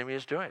what the enemy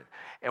is doing.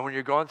 And when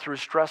you're going through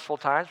stressful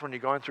times, when you're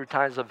going through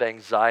times of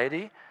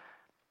anxiety,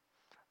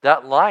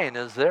 that lion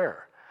is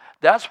there.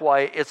 That's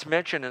why it's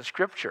mentioned in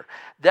Scripture.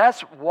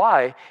 That's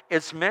why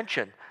it's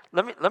mentioned.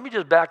 Let me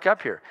just back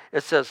up here.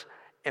 It says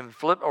in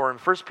 1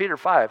 Peter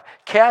 5,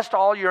 cast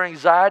all your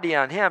anxiety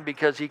on him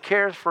because he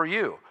cares for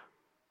you.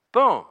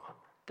 Boom.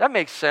 That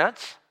makes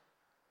sense.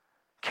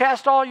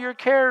 Cast all your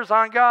cares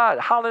on God.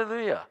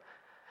 Hallelujah.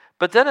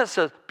 But then it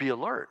says, be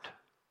alert.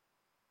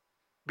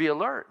 Be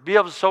alert. Be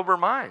of a sober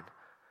mind.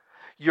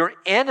 Your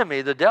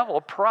enemy, the devil,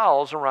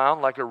 prowls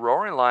around like a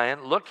roaring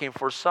lion looking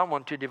for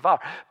someone to devour.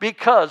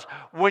 Because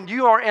when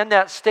you are in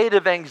that state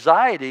of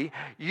anxiety,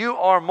 you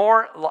are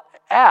more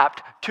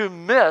apt to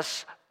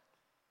miss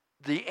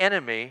the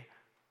enemy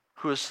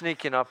who is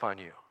sneaking up on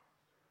you.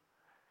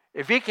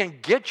 If he can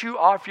get you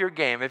off your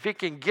game, if he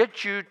can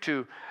get you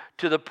to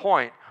the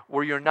point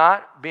where you're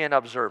not being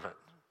observant.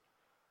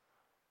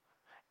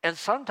 And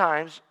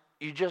sometimes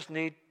you just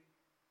need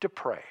to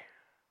pray.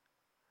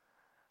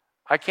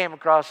 I came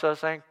across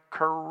this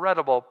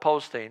incredible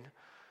posting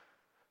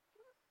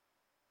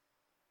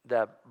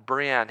that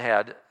Brianne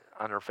had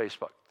on her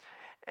Facebook.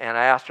 And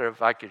I asked her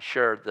if I could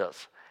share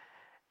this.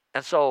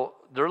 And so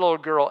their little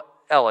girl,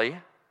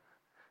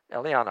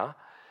 Eliana,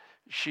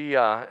 she,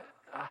 how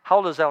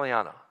old is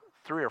Eliana?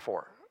 3 or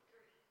 4?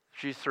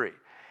 She's 3.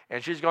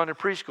 And she's going to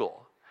preschool.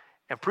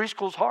 And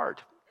preschool's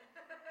hard.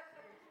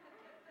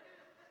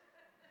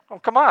 Oh,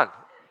 come on.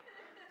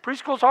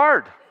 Preschool's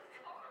hard.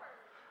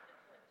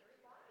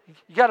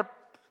 You got to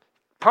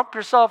pump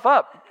yourself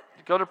up.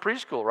 Go to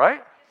preschool,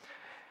 right?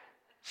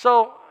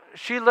 So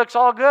she looks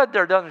all good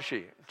there, doesn't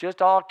she?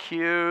 Just all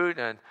cute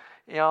and,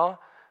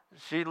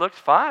 she looks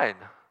fine.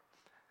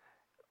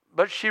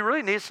 But she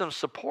really needs some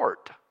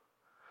support.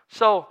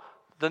 So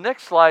the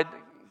next slide,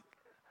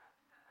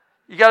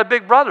 you got a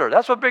big brother.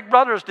 That's what big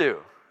brothers do.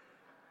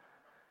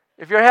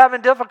 If you're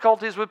having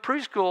difficulties with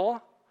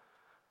preschool,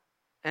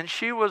 and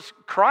she was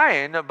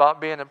crying about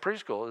being in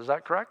preschool, is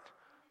that correct?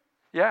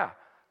 Yeah.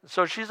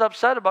 So she's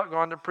upset about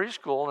going to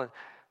preschool,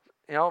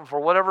 and for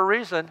whatever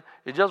reason,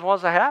 it just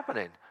wasn't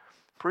happening.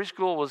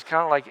 Preschool was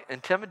kind of like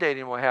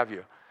intimidating, what have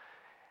you.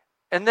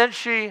 And then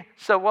she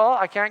said, well,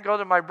 I can't go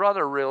to my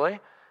brother really,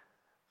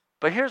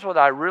 but here's what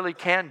I really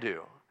can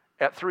do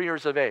at 3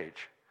 years of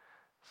age.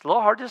 It's a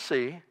little hard to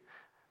see.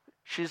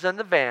 She's in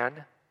the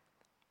van,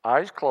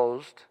 eyes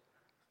closed,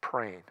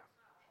 praying.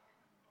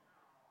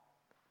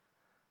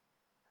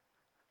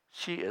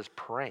 She is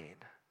praying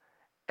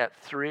at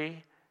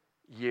 3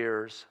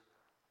 years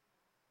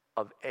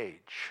of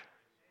age.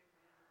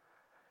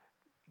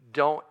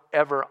 Don't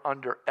ever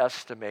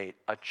underestimate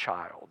a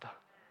child.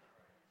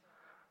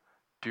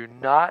 Do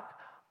not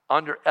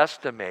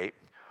underestimate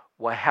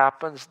what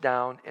happens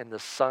down in the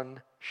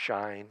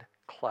sunshine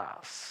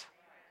class.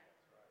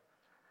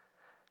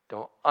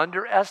 Don't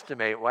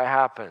underestimate what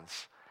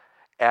happens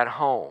at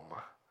home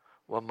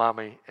with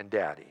mommy and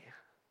daddy.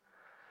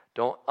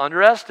 Don't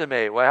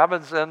underestimate what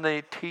happens in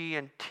the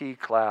T&T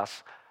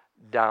class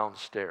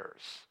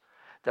downstairs.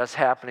 That's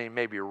happening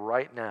maybe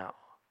right now.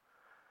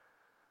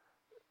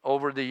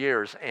 over the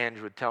years,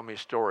 Angie would tell me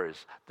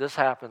stories. This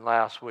happened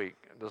last week,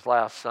 this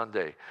last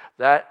Sunday.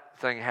 That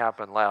thing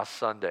happened last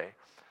Sunday.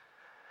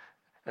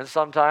 And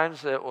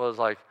sometimes it was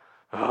like,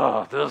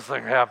 oh, this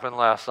thing happened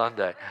last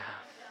Sunday.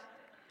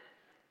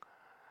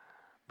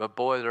 But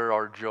boy, there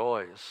are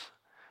joys.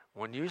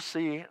 When you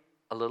see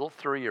a little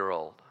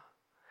 3-year-old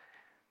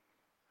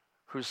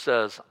who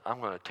says, I'm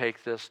going to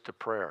take this to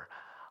prayer.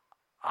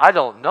 I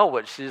don't know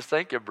what she's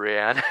thinking,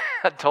 Brianne,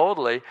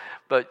 totally,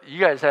 but you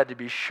guys had to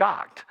be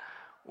shocked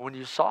when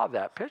you saw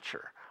that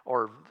picture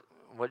or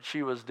what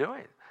she was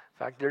doing. In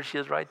fact, there she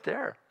is right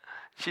there.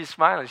 She's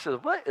smiling. She says,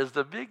 what is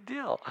the big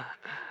deal?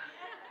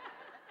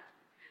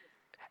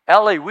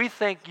 Ellie, we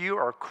think you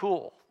are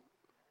cool.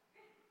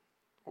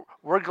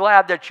 We're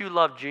glad that you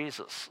love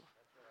Jesus.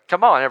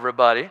 Come on,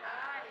 everybody.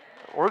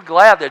 We're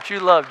glad that you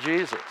love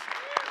Jesus.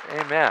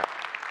 Amen.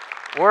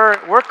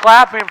 We're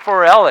clapping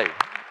for Ellie.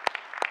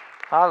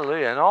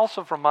 Hallelujah. And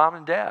also for mom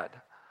and dad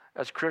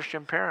as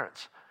Christian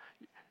parents.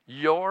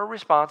 Your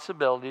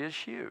responsibility is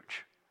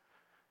huge.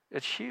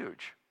 It's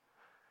huge.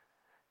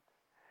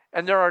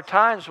 And there are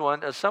times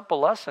when, a simple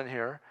lesson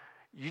here,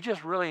 you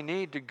just really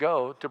need to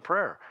go to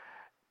prayer.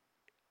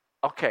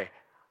 Okay,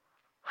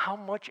 how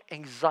much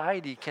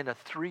anxiety can a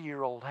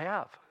 3-year-old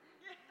have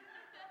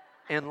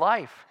in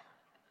life?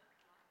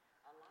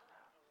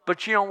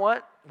 But you know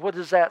what? What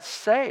does that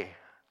say?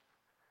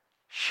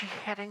 She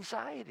had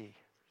anxiety.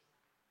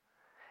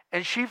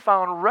 And she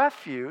found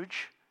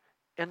refuge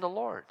in the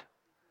Lord.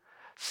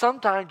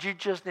 Sometimes you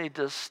just need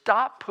to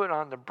stop, put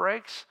on the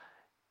brakes,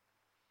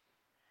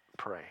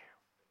 pray.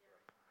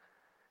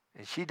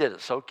 And she did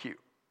it so cute.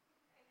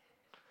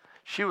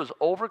 She was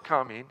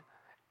overcoming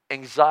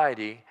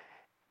anxiety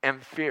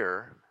and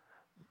fear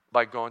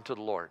by going to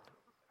the Lord.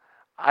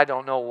 I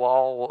don't know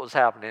all what was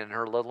happening in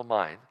her little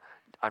mind.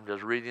 I'm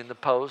just reading the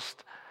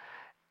post,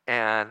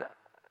 and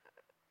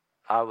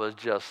I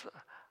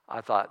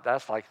thought,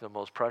 that's like the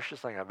most precious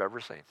thing I've ever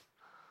seen.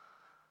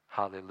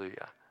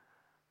 Hallelujah.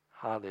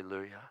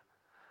 Hallelujah.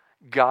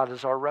 God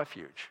is our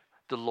refuge.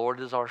 The Lord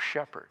is our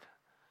shepherd.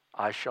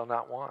 I shall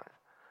not want.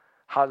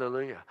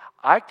 Hallelujah.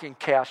 I can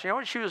cast, you know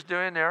what she was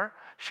doing there?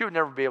 She would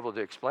never be able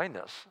to explain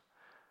this.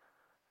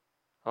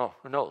 Oh,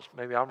 who knows?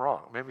 Maybe I'm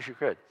wrong. Maybe she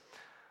could.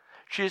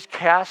 She's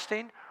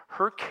casting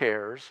her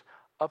cares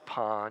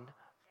upon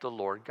the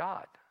Lord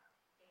God.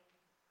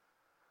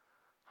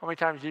 How many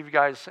times have you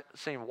guys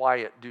seen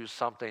Wyatt do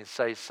something,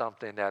 say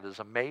something that has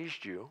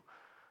amazed you,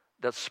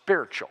 that's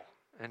spiritual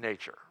in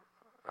nature?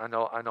 I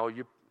know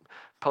you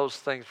post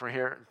things from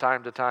here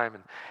time to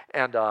time,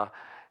 and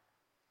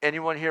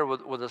anyone here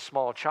with a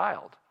small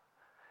child,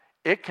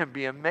 it can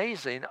be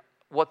amazing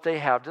what they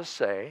have to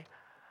say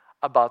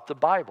about the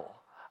Bible,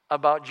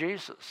 about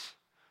Jesus.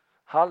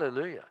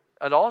 Hallelujah.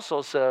 It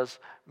also says,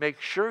 make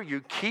sure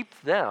you keep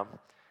them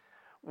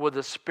with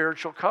a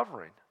spiritual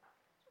covering.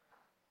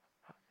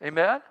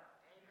 Amen?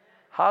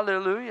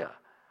 Hallelujah.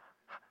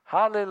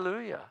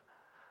 Hallelujah.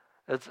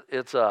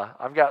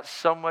 I've got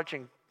so much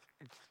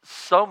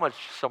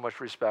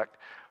respect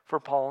for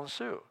Paul and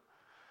Sue.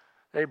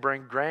 They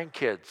bring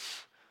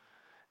grandkids,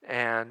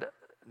 and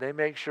they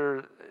make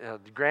sure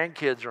the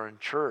grandkids are in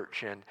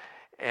church,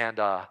 and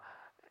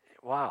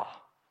wow,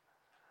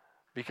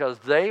 because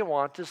they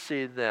want to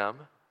see them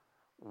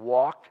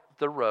walk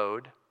the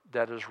road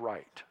that is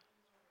right.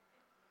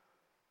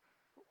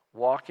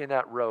 Walk in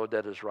that road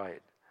that is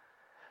right.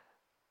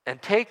 And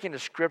taking a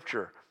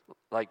scripture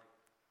like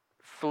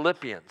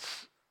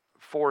Philippians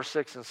 4,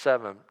 6, and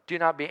 7, do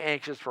not be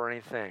anxious for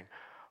anything.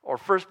 Or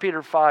 1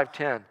 Peter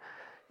 5:10,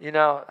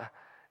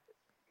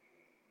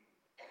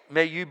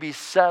 may you be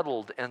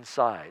settled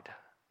inside.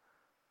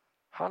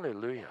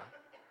 Hallelujah.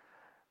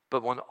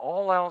 But when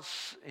all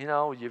else,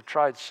 you've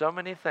tried so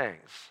many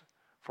things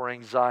for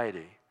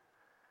anxiety,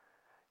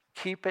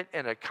 keep it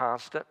in a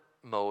constant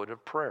mode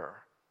of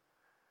prayer.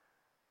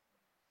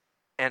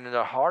 And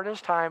the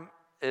hardest time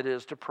it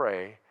is to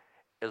pray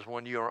is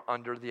when you are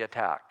under the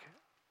attack.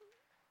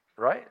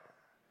 Right?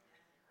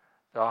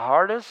 The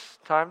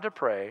hardest time to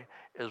pray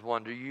is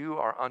when you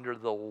are under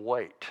the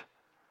weight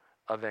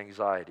of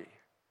anxiety.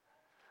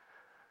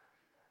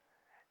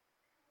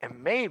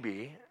 And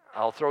maybe,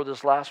 I'll throw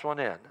this last one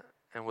in,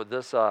 and with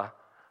this, like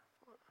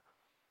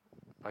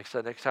I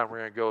said, next time we're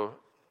going to go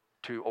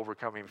to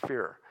overcoming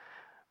fear.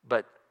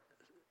 But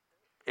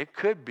it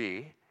could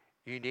be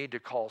you need to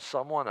call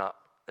someone up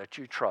that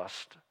you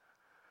trust.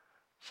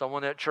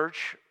 Someone at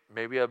church,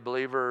 maybe a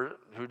believer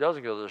who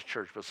doesn't go to this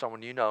church, but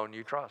someone you know and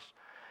you trust.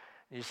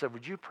 And you said,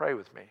 would you pray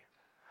with me?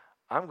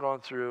 I'm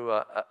going through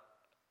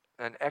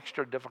an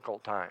extra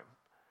difficult time.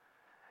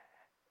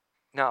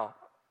 Now,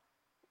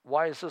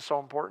 why is this so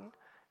important?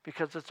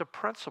 Because it's a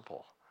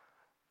principle.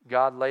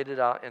 God laid it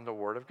out in the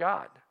Word of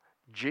God.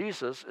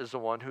 Jesus is the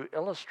one who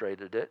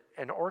illustrated it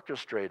and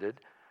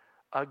orchestrated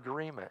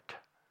agreement.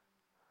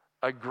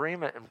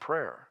 Agreement in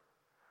prayer.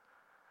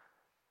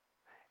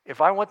 If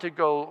I want to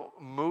go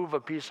move a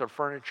piece of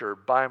furniture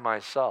by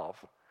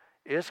myself,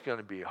 it's going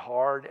to be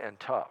hard and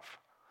tough.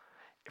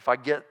 If I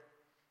get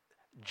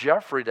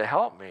Jeffrey to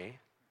help me,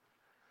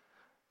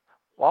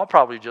 Well, I'll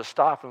probably just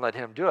stop and let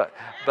him do it.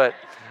 But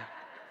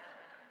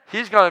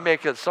he's going to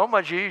make it so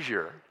much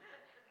easier.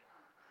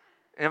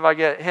 And if I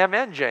get him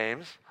and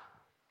James,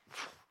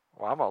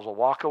 well, I might as well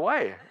walk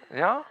away, you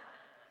know?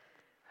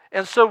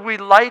 And so we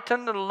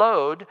lighten the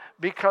load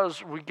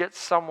because we get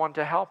someone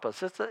to help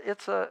us.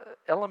 It's a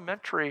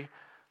elementary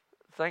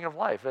thing of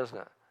life, isn't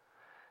it?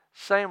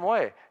 Same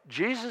way,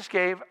 Jesus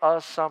gave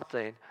us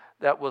something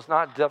that was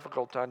not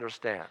difficult to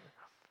understand.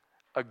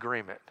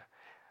 Agreement.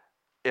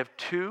 If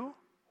two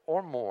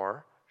or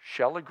more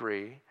shall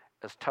agree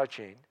as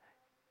touching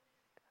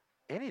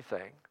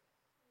anything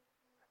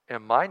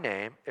in my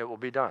name, it will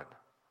be done.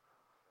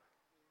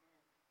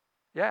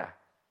 Yeah.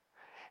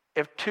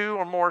 If two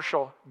or more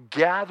shall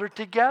gather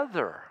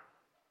together,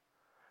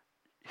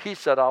 he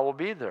said, I will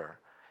be there.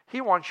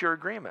 He wants your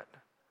agreement.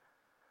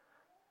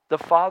 The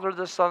Father,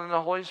 the Son, and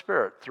the Holy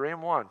Spirit, 3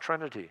 in 1,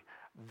 Trinity,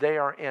 they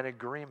are in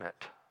agreement.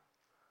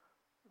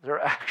 They're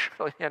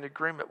actually in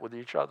agreement with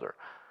each other.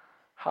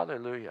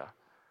 Hallelujah.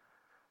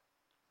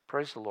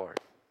 Praise the Lord.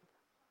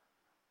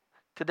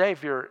 Today,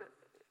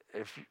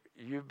 if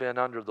you've been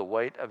under the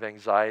weight of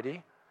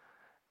anxiety,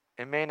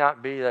 it may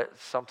not be that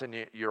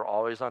something you're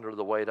always under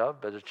the weight of,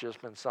 but it's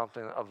just been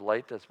something of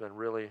late that's been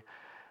really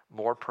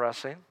more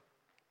pressing.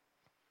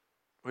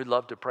 We'd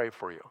love to pray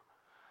for you.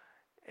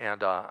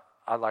 And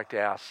I'd like to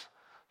ask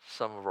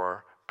some of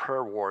our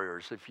prayer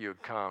warriors if you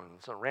would come.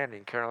 So Randy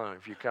and Carolyn,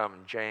 if you come,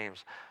 and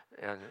James,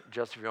 and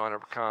just if you want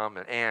to come,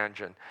 and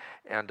Ange,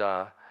 and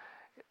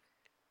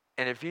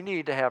if you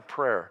need to have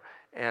prayer.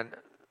 And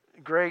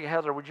Greg,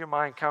 Heather, would you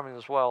mind coming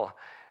as well?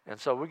 And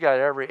so we got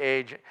every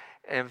age.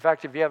 And in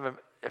fact, if you have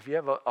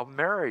a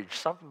marriage,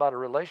 something about a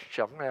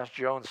relationship, I'm going to ask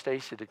Joe and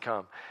Stacy to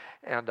come.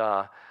 And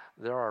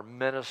there are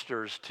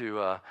ministers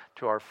to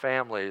our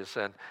families.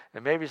 And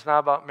maybe it's not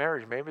about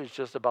marriage. Maybe it's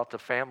just about the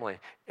family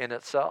in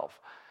itself.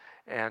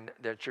 And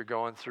that you're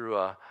going through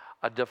a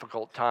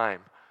difficult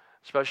time,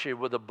 especially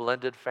with a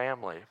blended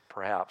family,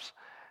 perhaps.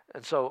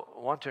 And so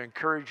I want to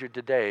encourage you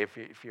today,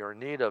 if you're in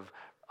need of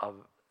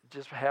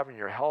just having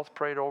your health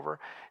prayed over,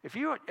 if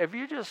you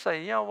just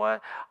say, you know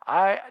what,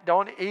 I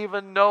don't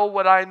even know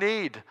what I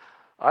need.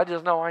 I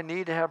just know I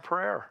need to have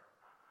prayer.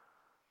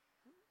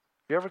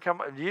 Do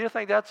you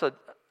think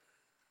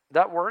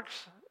that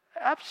works?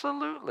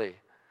 Absolutely.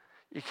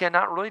 You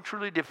cannot really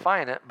truly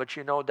define it, but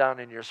you know down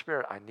in your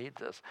spirit, I need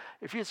this.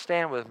 If you'd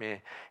stand with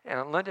me,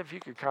 and Linda, if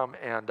you could come,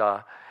 and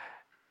I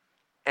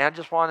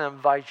just want to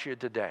invite you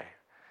today.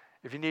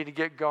 If you need to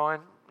get going,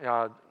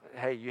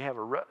 hey, you have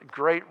a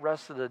great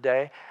rest of the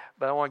day,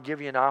 but I want to give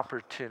you an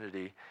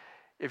opportunity.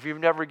 If you've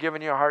never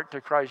given your heart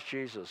to Christ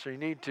Jesus, or you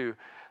need to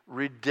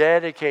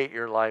rededicate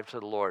your life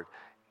to the Lord,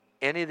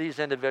 any of these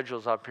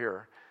individuals up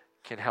here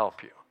can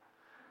help you.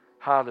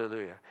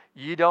 Hallelujah.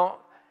 You don't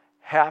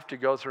have to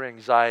go through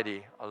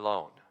anxiety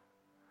alone.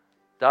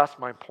 That's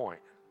my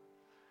point.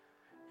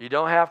 You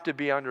don't have to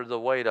be under the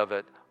weight of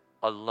it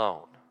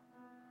alone.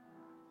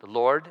 The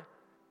Lord,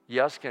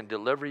 yes, can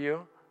deliver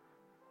you,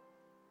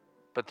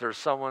 but there's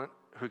someone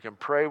who can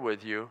pray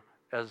with you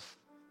as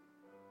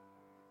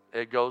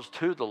it goes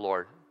to the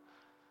Lord,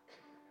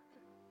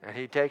 and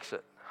He takes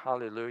it.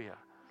 Hallelujah.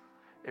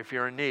 If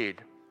you're in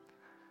need,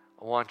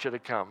 I want you to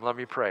come. Let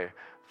me pray.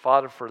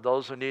 Father, for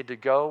those who need to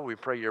go, we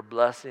pray your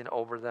blessing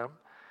over them.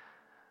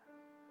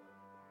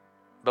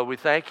 But we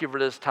thank you for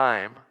this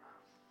time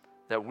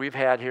that we've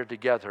had here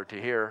together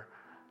to hear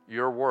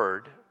your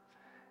word.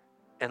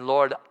 And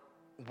Lord,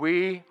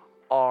 we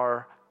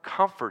are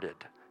comforted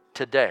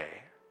today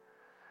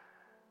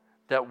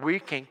that we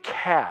can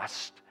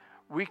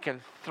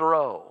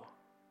throw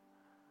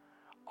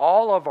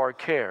all of our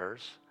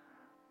cares,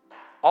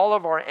 all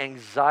of our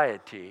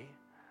anxiety,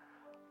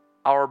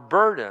 our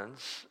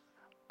burdens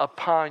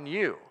upon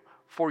you.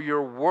 For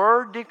your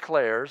word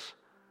declares,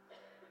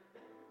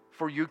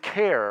 for you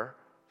care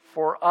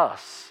for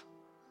us.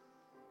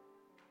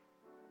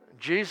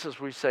 Jesus,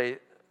 we say,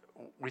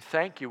 we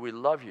thank you, we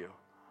love you.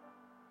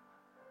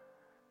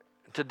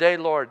 Today,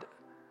 Lord,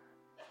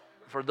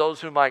 for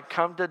those who might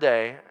come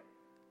today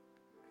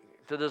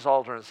to this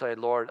altar and say,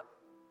 Lord,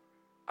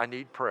 I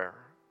need prayer.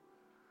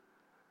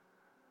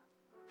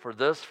 For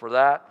this, for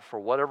that, for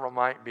whatever it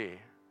might be.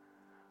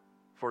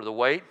 For the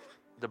weight,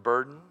 the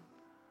burden,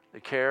 the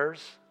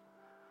cares.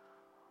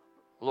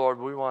 Lord,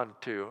 we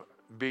want to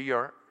be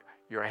your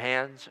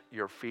hands,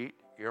 your feet,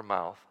 your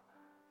mouth.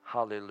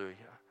 Hallelujah.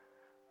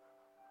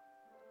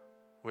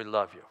 We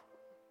love you.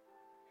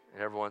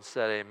 And everyone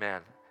said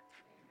amen.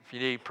 If you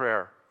need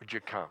prayer, would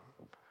you come?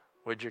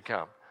 Would you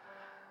come?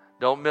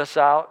 Don't miss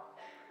out.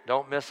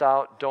 Don't miss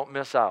out. Don't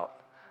miss out.